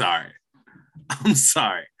 Sorry. I'm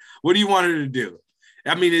sorry. What do you want her to do?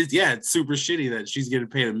 I mean, it's super shitty that she's getting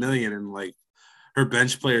paid $1 million and, like, her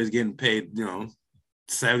bench player is getting paid,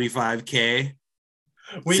 $75K,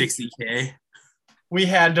 $60K. We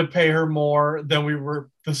had to pay her more than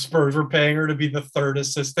the Spurs were paying her to be the third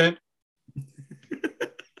assistant.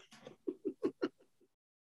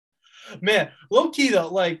 Man, low key though,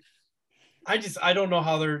 like, I don't know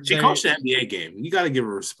how She coached the NBA game. You got to give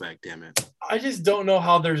her respect, damn it. I just don't know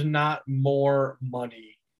how there's not more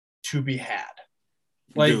money to be had.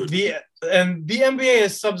 Like, Dude. the NBA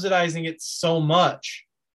is subsidizing it so much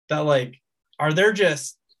that, like, are there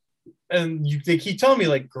just, and they keep telling me,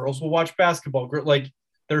 like, girls will watch basketball. Like,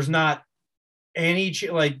 there's not any,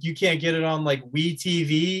 like, you can't get it on, like,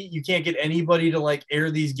 WeTV. You can't get anybody to, like,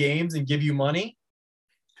 air these games and give you money.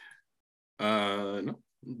 No.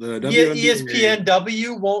 The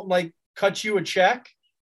ESPNW won't, like, cut you a check.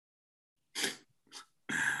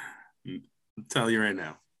 I'll tell you right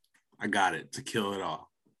now, I got it to kill it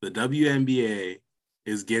all. The WNBA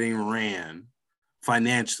is getting ran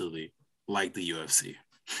financially like the UFC.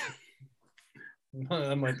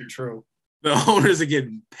 That might be true. The owners are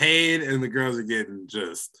getting paid and the girls are getting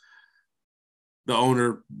just, the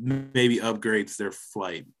owner maybe upgrades their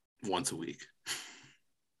flight once a week.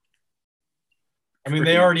 I mean,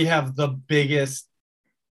 they already have the biggest.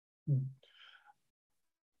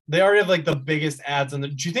 They already have, like, the biggest ads on the.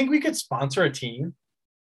 Do you think we could sponsor a team?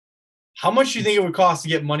 How much do you think it would cost to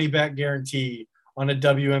get money back guarantee on a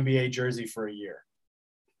WNBA jersey for a year?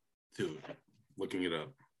 Dude, looking it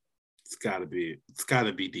up, it's gotta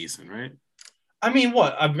be decent, right? I mean,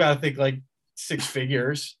 what? I've got to think like 6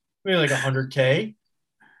 figures, maybe like $100K.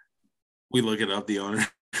 We look it up. The owner,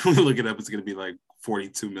 we look it up. It's gonna be like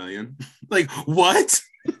 42 million. Like, what?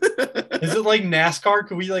 Is it like NASCAR?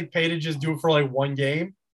 Could we, like, pay to just do it for, like, 1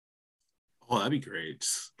 game? Oh, that'd be great.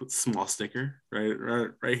 Just put a small sticker right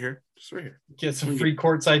here. Just right here. Get some free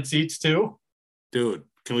courtside seats too. Dude,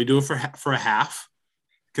 can we do it for a half?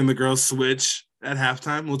 Can the girls switch at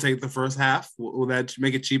halftime? We'll take the first half. Will that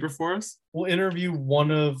make it cheaper for us? We'll interview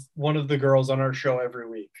one of the girls on our show every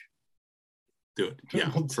week. Dude,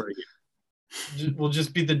 yeah. We'll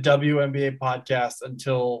just be the WNBA podcast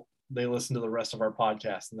until they listen to the rest of our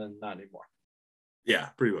podcast, and then not anymore. Yeah,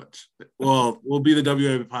 pretty much. Well, we'll be the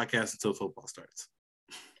WNBA podcast until football starts.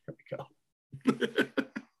 There we go.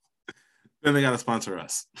 Then they got to sponsor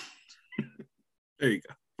us. There you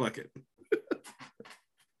go. Fuck it.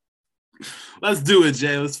 Let's do it,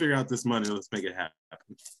 Jay. Let's figure out this money. Let's make it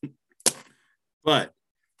happen. But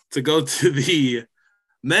to go to the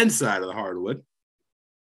men's side of the hardwood,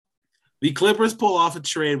 the Clippers pull off a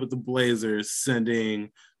trade with the Blazers,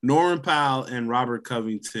 sending Norman Powell and Robert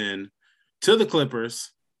Covington to the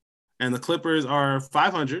Clippers. And the Clippers are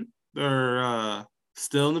 500. They're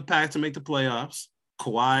still in the pack to make the playoffs.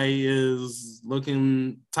 Kawhi is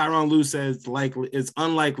looking – Tyronn Lue says it's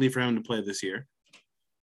unlikely for him to play this year.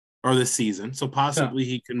 or this season. So possibly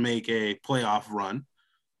he can make a playoff run,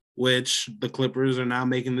 which the Clippers are now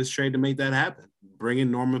making this trade to make that happen.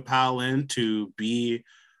 Bringing Norman Powell in to be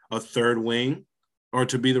a third wing or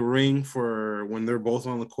to be the ring for when they're both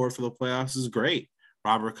on the court for the playoffs is great.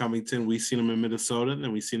 Robert Covington, we've seen him in Minnesota,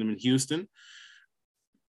 and we've seen him in Houston.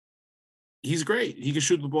 He's great. He can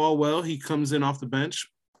shoot the ball well. He comes in off the bench,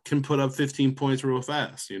 can put up 15 points real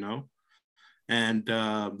fast, And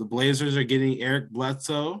the Blazers are getting Eric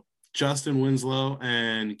Bledsoe, Justin Winslow,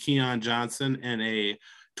 and Keon Johnson, and a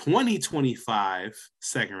 2025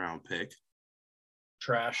 second-round pick.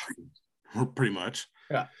 Trash. Pretty much.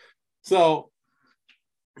 Yeah. So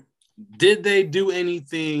did they do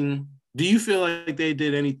anything? Do you feel like they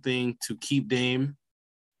did anything to keep Dame?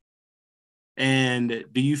 And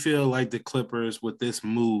do you feel like the Clippers with this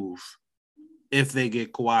move, if they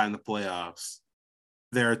get Kawhi in the playoffs,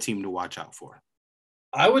 they're a team to watch out for?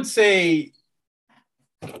 I would say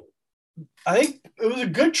I think it was a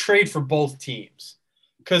good trade for both teams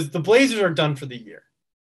because the Blazers are done for the year.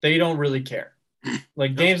 They don't really care.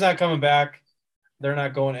 Like, Dame's not coming back. They're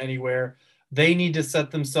not going anywhere. They need to set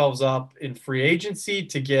themselves up in free agency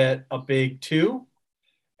to get a big two.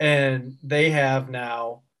 And they have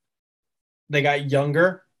now – they got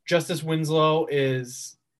younger. Justice Winslow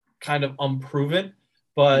is kind of unproven.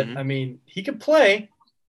 But, I mean, he can play.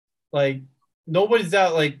 Like, nobody's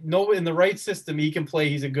out. Like, no, in the right system, he can play.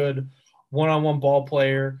 He's a good one-on-one ball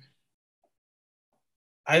player.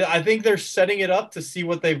 I think they're setting it up to see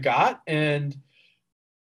what they've got, and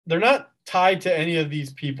they're not tied to any of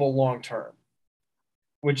these people long-term,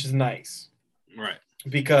 which is nice. Right.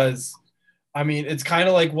 Because, I mean, it's kind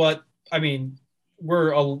of like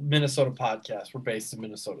we're a Minnesota podcast. We're based in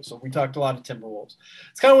Minnesota, so we talked a lot of Timberwolves.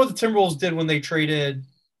 It's kind of what the Timberwolves did when they traded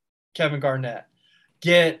Kevin Garnett.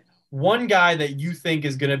 Get one guy that you think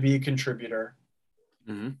is going to be a contributor,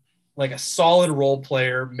 like a solid role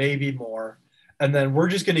player, maybe more. And then we're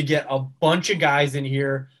just going to get a bunch of guys in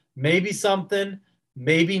here, maybe something,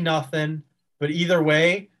 maybe nothing. But either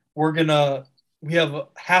way, we have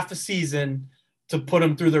half a season to put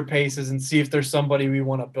them through their paces and see if there's somebody we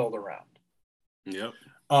want to build around. Yep.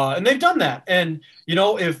 And they've done that. And,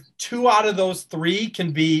 if 2 out of those 3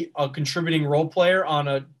 can be a contributing role player on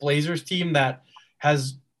a Blazers team that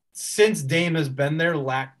has, since Dame has been there,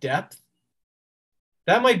 lacked depth,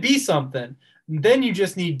 that might be something. And then you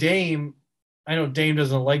just need Dame. I know Dame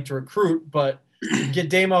doesn't like to recruit, but get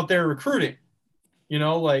Dame out there recruiting.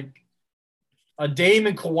 Like a Dame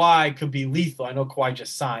and Kawhi could be lethal. I know Kawhi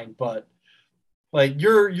just signed, but like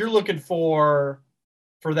you're looking for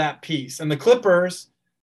that piece. And the Clippers,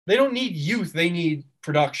 they don't need youth. They need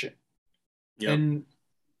production. Yep. And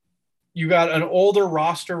you got an older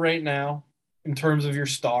roster right now in terms of your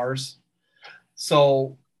stars.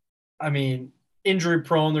 So, I mean, injury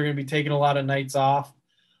prone, they're going to be taking a lot of nights off.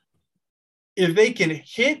 If they can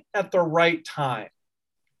hit at the right time,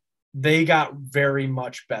 they got very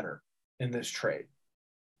much better in this trade.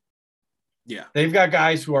 Yeah. They've got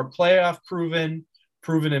guys who are playoff proven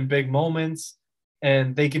in big moments,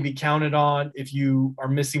 and they can be counted on if you are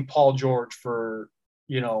missing Paul George for,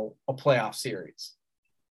 a playoff series.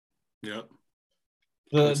 Yep.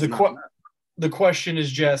 The question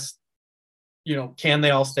is just, can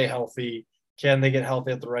they all stay healthy? Can they get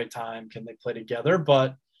healthy at the right time? Can they play together?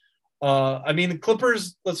 But the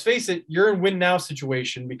Clippers, let's face it, you're in win now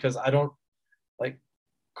situation because I don't like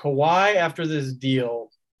Kawhi after this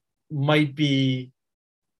deal might be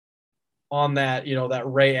on that,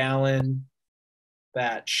 that Ray Allen,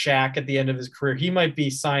 that Shaq at the end of his career. He might be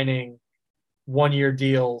signing 1-year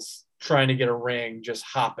deals, trying to get a ring, just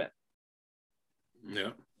hopping.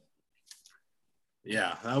 Yeah.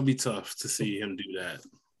 Yeah, that would be tough to see him do that.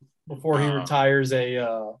 Before he retires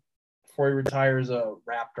a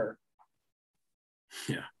Raptor.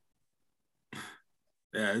 Yeah.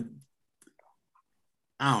 Yeah.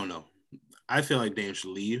 I don't know. I feel like Dame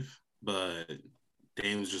should leave, but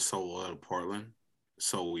Dame's just so loyal to Portland.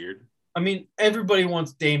 So weird. I mean, everybody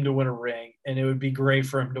wants Dame to win a ring, and it would be great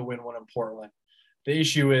for him to win one in Portland. The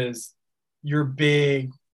issue is your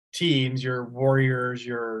big teams, your Warriors,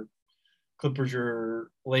 your Clippers,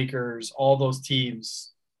 your Lakers, all those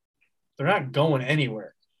teams, they're not going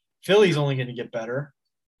anywhere. Philly's only going to get better.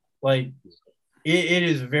 Like, it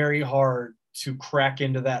is very hard to crack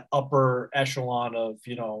into that upper echelon of,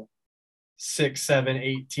 6, 7,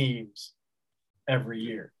 8 teams every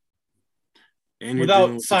year. And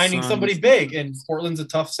without signing somebody big, and Portland's a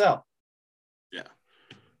tough sell. Yeah.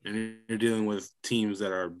 And you're dealing with teams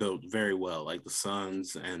that are built very well, like the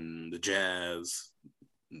Suns and the Jazz,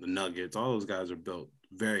 the Nuggets. All those guys are built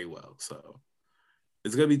very well. So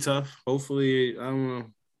it's going to be tough. Hopefully, I don't know.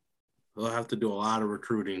 He'll have to do a lot of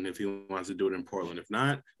recruiting if he wants to do it in Portland. If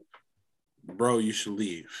not, bro, you should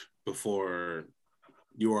leave before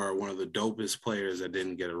you are one of the dopest players that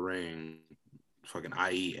didn't get a ring. Fucking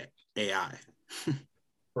IE AI.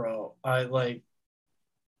 Bro,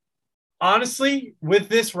 honestly, with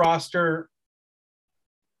this roster,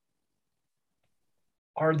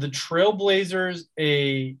 are the Trailblazers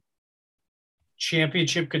a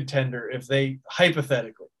championship contender if they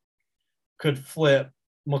hypothetically could flip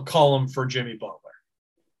McCollum for Jimmy Butler?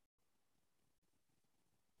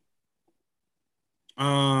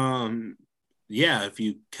 Yeah, if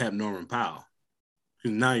you kept Norman Powell.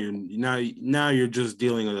 Now you're just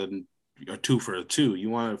dealing a 2 for a 2. You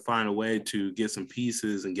want to find a way to get some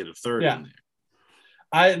pieces and get a third in there.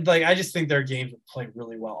 I just think their games would play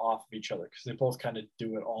really well off of each other because they both kind of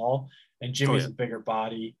do it all. And Jimmy's a bigger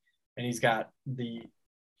body, and he's got the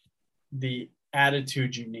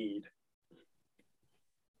attitude you need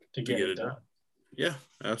to get it done. Yeah,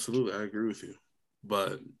 absolutely. I agree with you.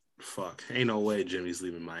 But fuck, ain't no way Jimmy's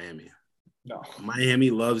leaving Miami. No. Miami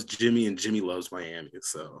loves Jimmy, and Jimmy loves Miami,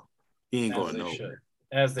 so he ain't going nowhere.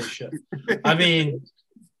 As they should. I mean,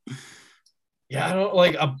 yeah, I don't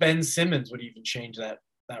like a Ben Simmons would even change that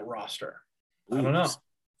roster. Ooh, I don't know.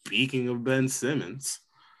 Speaking of Ben Simmons,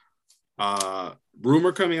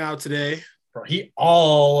 rumor coming out today. Bro, he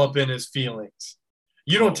all up in his feelings.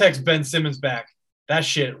 You don't text Ben Simmons back. That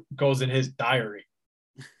shit goes in his diary.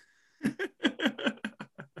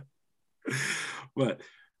 But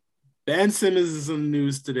Ben Simmons is in the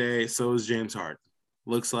news today. So is James Harden.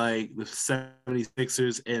 Looks like the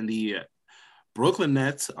 76ers and the Brooklyn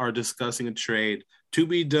Nets are discussing a trade to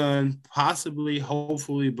be done, possibly,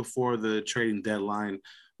 hopefully, before the trading deadline,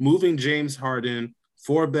 moving James Harden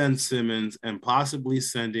for Ben Simmons and possibly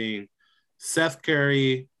sending Seth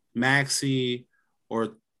Curry, Maxey,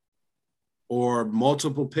 or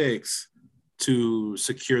multiple picks to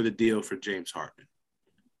secure the deal for James Harden.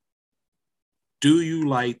 Do you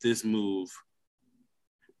like this move?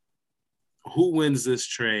 Who wins this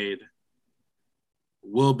trade?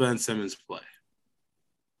 Will Ben Simmons play?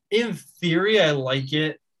 In theory, I like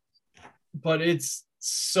it, but it's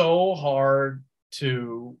so hard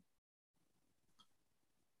to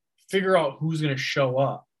figure out who's going to show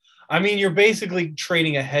up. I mean, you're basically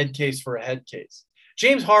trading a head case for a head case.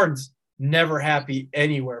 James Harden's never happy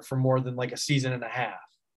anywhere for more than like a season and a half.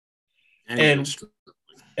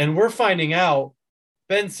 And we're finding out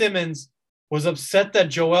Ben Simmons was upset that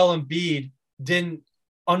Joel Embiid didn't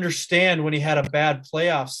understand when he had a bad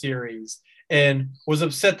playoff series and was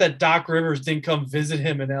upset that Doc Rivers didn't come visit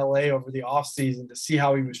him in LA over the offseason to see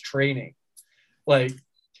how he was training. Like,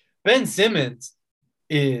 Ben Simmons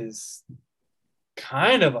is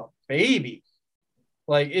kind of a baby.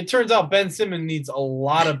 Like, it turns out Ben Simmons needs a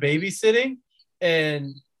lot of babysitting.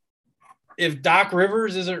 And if Doc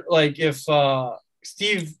Rivers isn't, like, if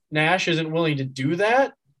Steve Nash isn't willing to do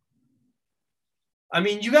that, I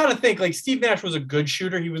mean, you got to think, like, Steve Nash was a good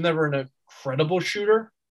shooter. He was never an incredible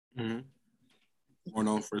shooter. Mm-hmm. More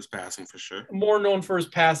known for his passing, for sure. More known for his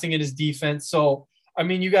passing and his defense. So, I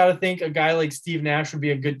mean, you got to think a guy like Steve Nash would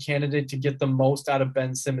be a good candidate to get the most out of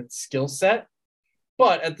Ben Simmons' skill set.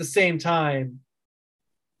 But at the same time,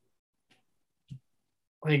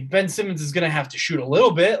 like, Ben Simmons is going to have to shoot a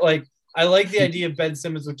little bit. Like, I like the idea of Ben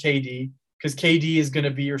Simmons with KD because KD is going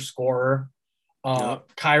to be your scorer.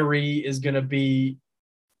 Kyrie is going to be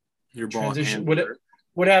your ball transition.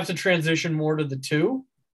 Would have to transition more to the 2.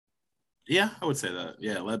 Yeah, I would say that.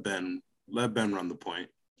 Yeah, let Ben run the point.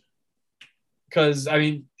 Because, I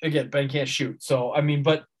mean, again, Ben can't shoot. So, I mean,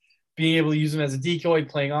 but being able to use him as a decoy,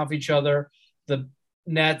 playing off each other, the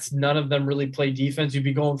Nets, none of them really play defense. You'd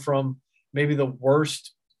be going from maybe the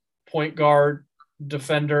worst point guard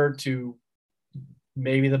defender to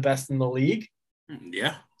maybe the best in the league.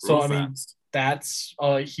 Yeah. So, I mean, that's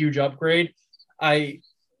a huge upgrade.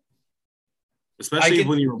 Especially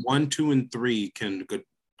when you're 1, 2, and 3 can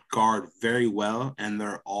guard very well, and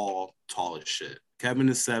they're all tall as shit. Kevin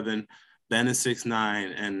is 7, Ben is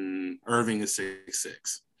 6'9", and Irving is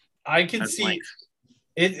 6'6". I can see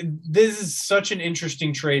it. This is such an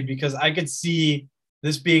interesting trade because I could see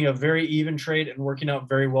this being a very even trade and working out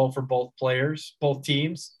very well for both players, both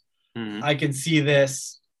teams. Mm-hmm. I can see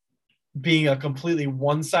this being a completely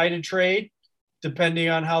one-sided trade, depending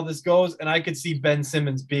on how this goes. And I could see Ben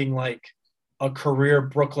Simmons being like a career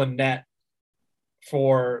Brooklyn Net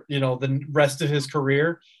for, the rest of his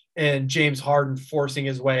career, and James Harden forcing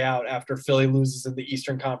his way out after Philly loses in the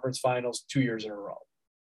Eastern Conference Finals 2 years in a row.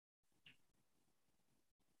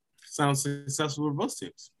 Sounds successful for both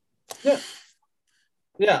teams. Yeah.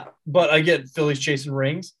 Yeah, but I get Philly's chasing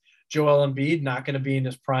rings. Joel Embiid, not going to be in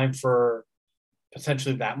his prime for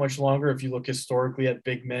potentially that much longer if you look historically at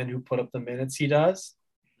big men who put up the minutes he does.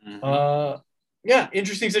 Yeah,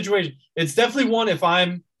 interesting situation. It's definitely one, if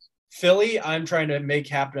I'm Philly, I'm trying to make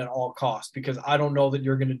happen at all costs because I don't know that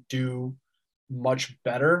you're going to do much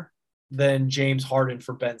better than James Harden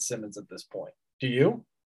for Ben Simmons at this point. Do you?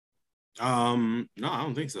 No, I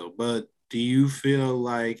don't think so. But do you feel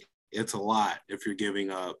like it's a lot if you're giving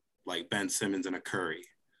up like Ben Simmons and a Curry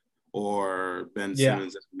or Ben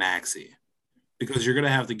Simmons and Maxey? Because you're going to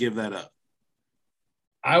have to give that up.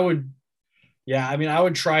 I would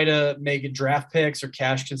try to make it draft picks or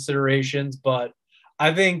cash considerations, but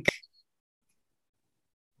I think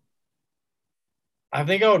I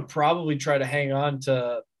would probably try to hang on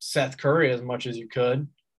to Seth Curry as much as you could.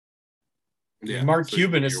 Yeah, Mark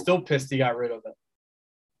Cuban is still pissed he got rid of it.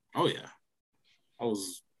 Oh, yeah. That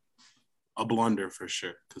was a blunder for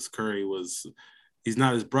sure because Curry he's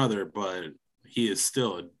not his brother, but he is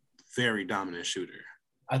still a very dominant shooter.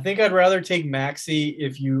 I think I'd rather take Maxey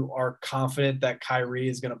if you are confident that Kyrie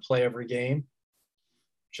is going to play every game,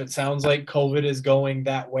 which it sounds like COVID is going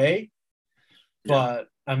that way. Yeah. But,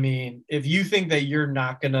 I mean, if you think that you're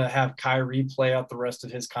not going to have Kyrie play out the rest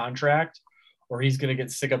of his contract or he's going to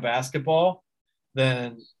get sick of basketball,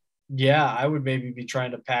 then, yeah, I would maybe be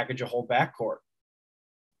trying to package a whole backcourt.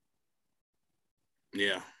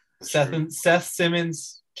 Yeah. Seth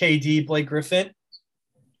Simmons, KD, Blake Griffin.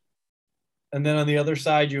 And then on the other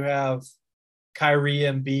side, you have Kyrie,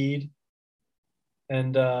 Embiid,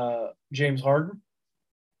 and James Harden.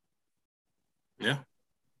 Yeah.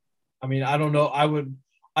 I mean, I don't know.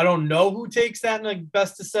 I don't know who takes that in a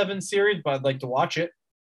best-of-7 series, but I'd like to watch it.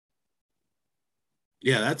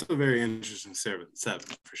 Yeah, that's a very interesting seven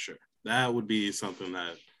for sure. That would be something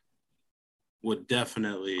that would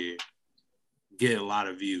definitely get a lot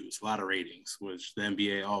of views, a lot of ratings, which the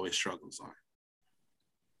NBA always struggles on.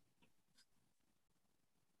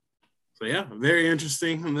 So, yeah, very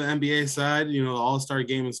interesting on the NBA side. You know, the All-Star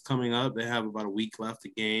game is coming up. They have about a week left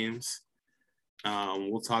of games.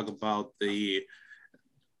 We'll talk about the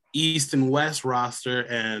East and West roster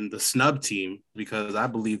and the snub team because I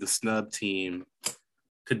believe the snub team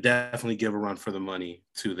could definitely give a run for the money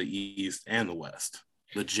to the East and the West,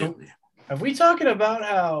 legitimately. Have we talked about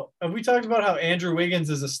how Andrew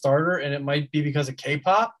Wiggins is a starter and it might be because of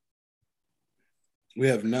K-pop? We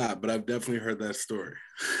have not, but I've definitely heard that story.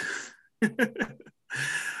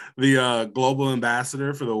 The global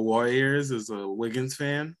ambassador for the Warriors is a Wiggins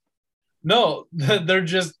fan. No, they're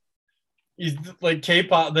just like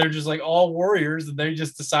K-pop. They're just like all Warriors, and they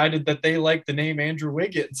just decided that they like the name Andrew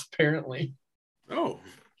Wiggins. Apparently. Oh,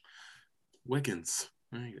 Wiggins.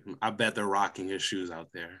 I bet they're rocking his shoes out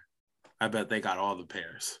there. I bet they got all the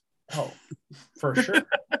pairs. Oh, for sure.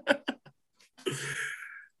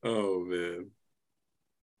 Oh, man.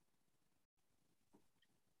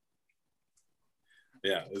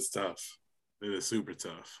 Yeah, it's tough. It is super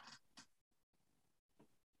tough.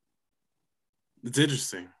 It's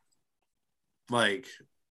interesting. Like,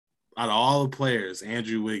 out of all the players,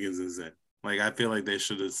 Andrew Wiggins is in. Like, I feel like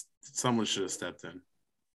someone should have stepped in.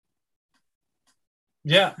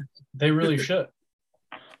 Yeah, they really should.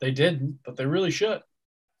 They didn't, but they really should.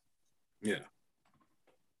 Yeah.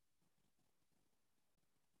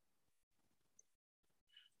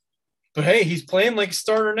 But hey, he's playing like a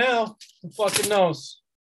starter now. Who fucking knows?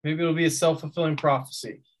 Maybe it'll be a self-fulfilling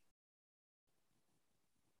prophecy.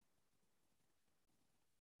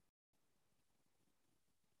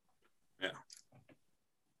 Yeah.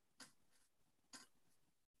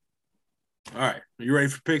 All right. Are you ready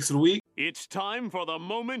for picks of the week? It's time for the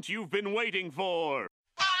moment you've been waiting for.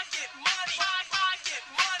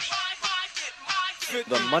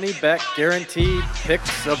 The money back guarantee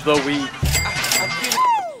picks of the week.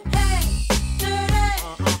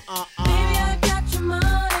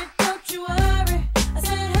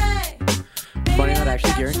 Money not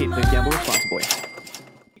actually guaranteed. Please gamble responsibly.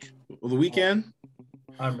 Well, the weekend?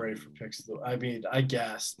 I'm ready for picks. I mean, I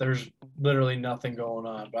guess there's literally nothing going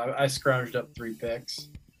on, but I scrounged up 3 picks.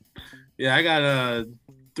 Yeah, I got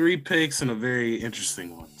 3 picks and a very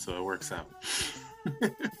interesting one, so it works out.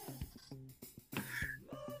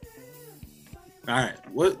 All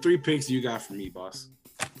right, what 3 picks you got for me, boss?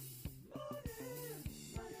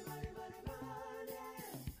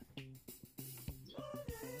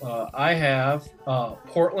 I have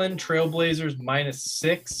Portland Trailblazers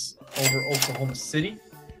 -6 over Oklahoma City.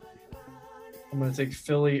 I'm going to take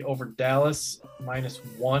Philly over Dallas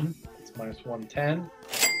 -1. It's -110.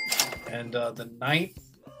 And the 9th,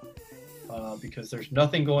 because there's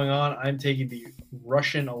nothing going on, I'm taking the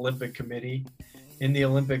Russian Olympic Committee in the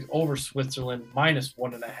Olympics over Switzerland,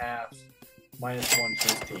 -1.5,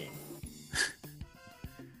 -115.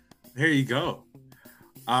 There you go.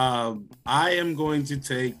 I am going to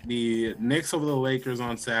take the Knicks over the Lakers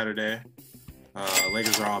on Saturday.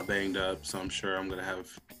 Lakers are all banged up, so I'm sure I'm going to have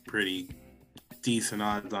pretty decent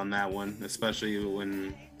odds on that one, especially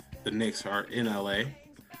when the Knicks are in LA.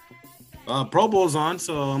 Pro Bowl's on,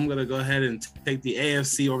 so I'm going to go ahead and take the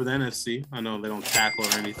AFC over the NFC. I know they don't tackle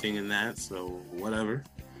or anything in that, so whatever.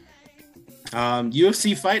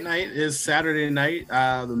 UFC Fight Night is Saturday night.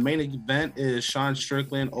 The main event is Sean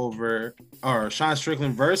Strickland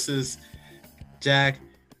versus Jack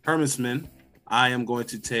Hermansson. I am going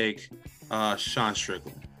to take Sean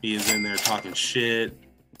Strickland. He is in there talking shit,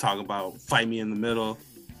 talking about fight me in the middle.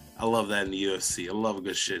 I love that in the UFC. I love a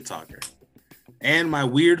good shit talker. And my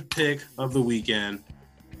weird pick of the weekend,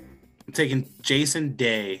 I'm taking Jason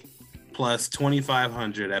Day plus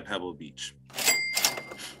 2,500 at Pebble Beach.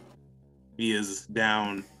 He is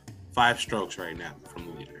down 5 strokes right now from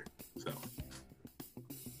the leader. So,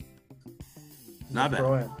 not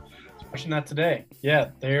bad. Especially not today. Yeah,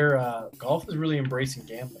 their golf is really embracing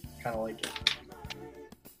gambling. Kind of like it.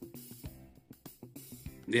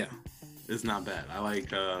 Yeah, it's not bad. I like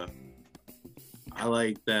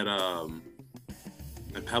that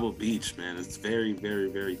at Pebble Beach, man. It's very, very,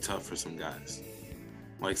 very tough for some guys.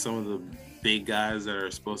 Like some of the big guys that are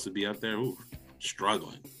supposed to be up there,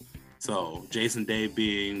 struggling. So Jason Day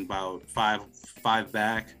being about five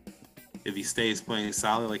back, if he stays playing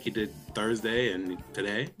solid like he did Thursday and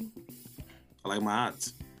today, I like my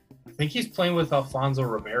odds. I think he's playing with Alfonso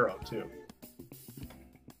Ribeiro too.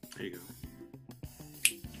 There you go.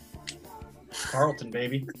 Carlton,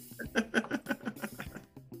 baby.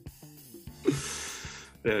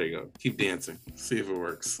 There you go. Keep dancing. See if it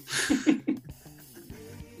works.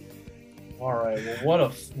 All right.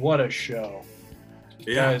 Well, what a show.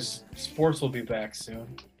 Yeah. Guys, sports will be back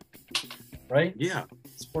soon. Right? Yeah.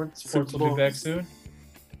 Sports will be back soon.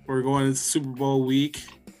 We're going into Super Bowl week.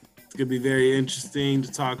 It's going to be very interesting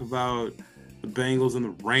to talk about the Bengals and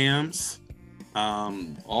the Rams.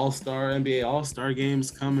 NBA All-Star games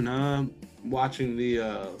coming up. Watching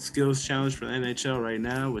the skills challenge for the NHL right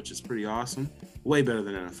now, which is pretty awesome. Way better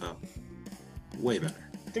than NFL. Way better.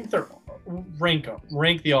 I think they're rank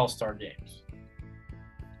the All-Star games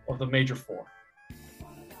of the major 4.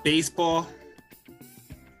 Baseball,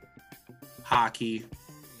 hockey,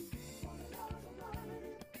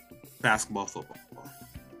 basketball, football.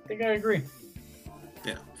 I think I agree.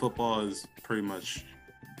 Yeah, football is pretty much,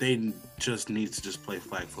 they just need to just play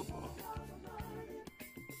flag football.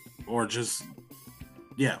 Or just,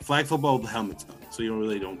 flag football with the helmets on, so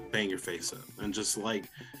you don't bang your face up. And just,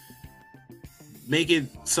 make it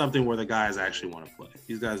something where the guys actually want to play.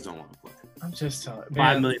 These guys don't want to play. I'm just telling you.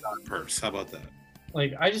 $5 million purse. How about that?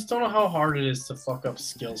 I just don't know how hard it is to fuck up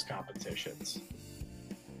skills competitions.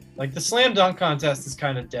 The slam dunk contest is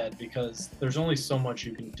kind of dead because there's only so much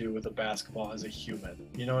you can do with a basketball as a human.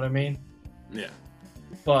 You know what I mean? Yeah.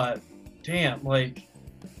 But, damn, I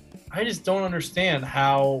just don't understand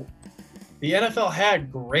how the NFL had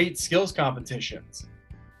great skills competitions.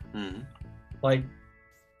 Mm-hmm.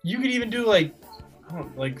 You could even do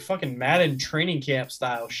fucking Madden training camp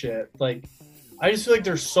style shit. I just feel like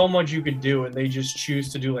there's so much you could do, and they just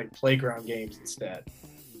choose to do playground games instead.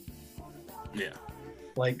 Yeah.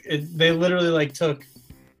 They literally took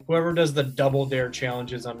whoever does the double dare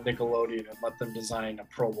challenges on Nickelodeon and let them design a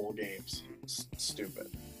Pro Bowl games. Stupid.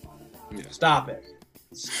 Yeah. Stop it.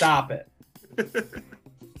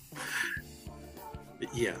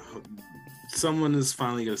 Yeah. Someone is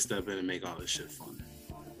finally going to step in and make all this shit fun.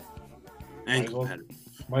 And competitive.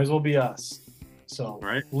 Might as well be us. So,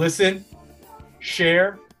 right? Listen,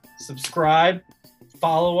 share, subscribe,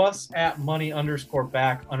 follow us at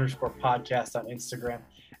money_back_podcast on Instagram,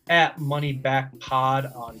 at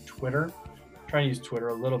moneybackpod on Twitter. I'm trying to use Twitter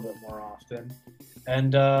a little bit more often.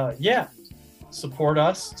 And support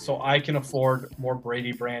us so I can afford more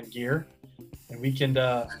Brady brand gear and we can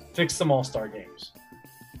fix some all-star games.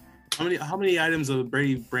 How many items of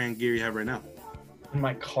Brady brand gear you have right now? In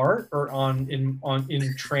my cart or in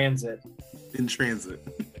transit? In transit.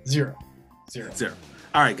 Zero.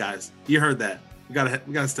 All right, guys, you heard that. We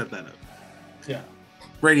gotta step that up. Yeah.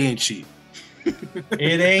 Brady ain't cheap.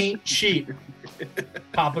 It ain't cheap.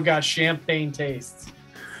 Papa got champagne tastes.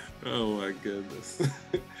 Oh my goodness.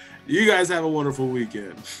 You guys have a wonderful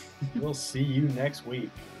weekend. We'll see you next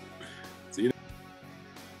week.